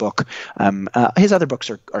first book. His other books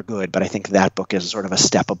are good, but I think that book is sort of a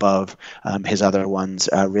step above his other ones.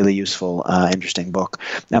 Really useful, interesting book.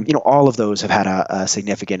 All of those have had a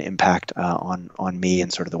significant impact on me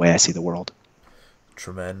and sort of the way I see the world.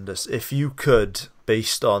 Tremendous. If you could,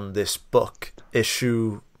 based on this book,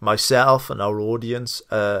 issue myself and our audience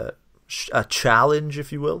a challenge,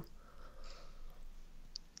 if you will.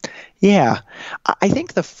 Yeah, I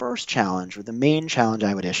think the first challenge, or the main challenge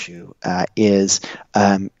I would issue, is,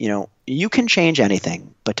 you can change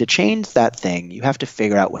anything, but to change that thing, you have to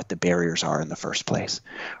figure out what the barriers are in the first place,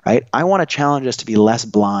 right? I want to challenge us to be less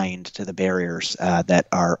blind to the barriers that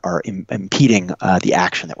are impeding the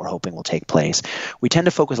action that we're hoping will take place. We tend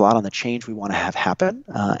to focus a lot on the change we want to have happen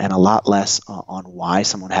and a lot less on why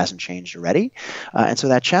someone hasn't changed already. And so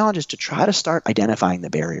that challenge is to try to start identifying the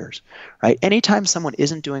barriers, right? Anytime someone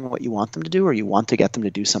isn't doing what you want them to do or you want to get them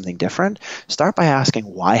to do something different, start by asking,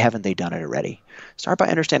 why haven't they done it already? Start by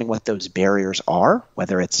understanding what those barriers are,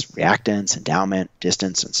 whether it's reactance, endowment,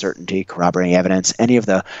 distance, uncertainty, corroborating evidence, any of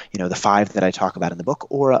the 5 that I talk about in the book,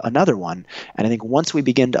 or another one. And I think once we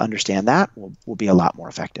begin to understand that, we'll be a lot more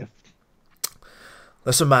effective.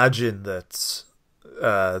 let's imagine that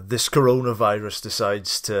this coronavirus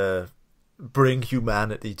decides to bring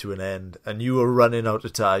humanity to an end, and you are running out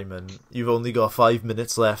of time, and you've only got 5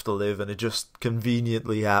 minutes left to live, and it just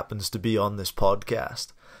conveniently happens to be on this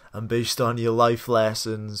podcast. And based on your life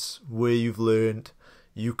lessons, where you've learned,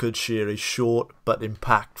 you could share a short but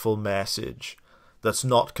impactful message that's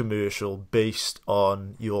not commercial based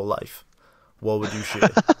on your life. What would you share?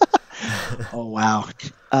 Oh, wow.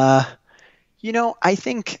 I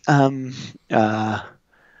think I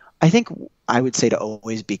would say to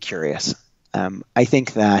always be curious. I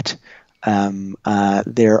think that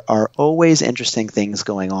there are always interesting things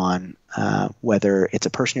going on, whether it's a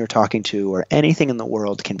person you're talking to or anything in the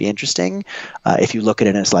world can be interesting if you look at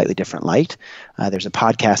it in a slightly different light. There's a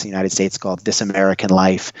podcast in the United States called This American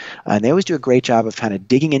Life, and they always do a great job of kind of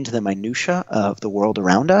digging into the minutia of the world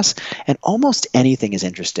around us, and almost anything is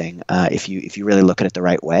interesting if you really look at it the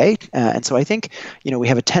right way. And so I think we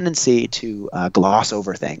have a tendency to gloss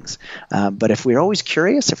over things, but if we're always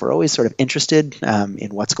curious, if we're always sort of interested in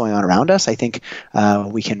what's going on around us, I think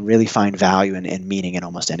we can really find value and meaning in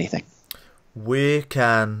almost anything. Where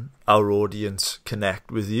can our audience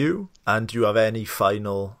connect with you? And do you have any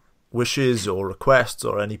final wishes or requests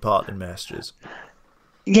or any parting messages?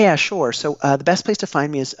 Yeah, sure. So the best place to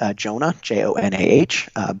find me is Jonah, Jonah,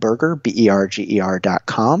 Berger,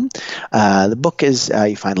 Berger.com. The book is,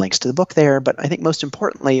 you find links to the book there, but I think most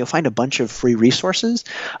importantly, you'll find a bunch of free resources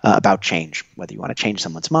about change, whether you want to change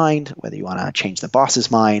someone's mind, whether you want to change the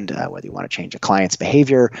boss's mind, whether you want to change a client's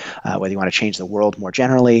behavior, whether you want to change the world more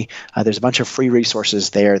generally. There's a bunch of free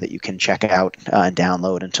resources there that you can check out and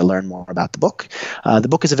download and to learn more about the book. The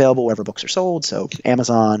book is available wherever books are sold, so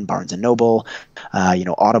Amazon, Barnes & Noble,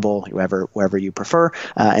 Audible, wherever you prefer.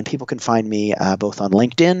 And people can find me both on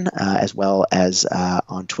LinkedIn as well as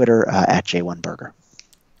on Twitter at J1Berger.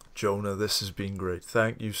 Jonah, this has been great.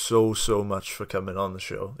 Thank you so much for coming on the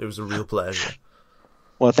show. It was a real pleasure.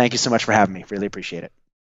 Well, thank you so much for having me. Really appreciate it.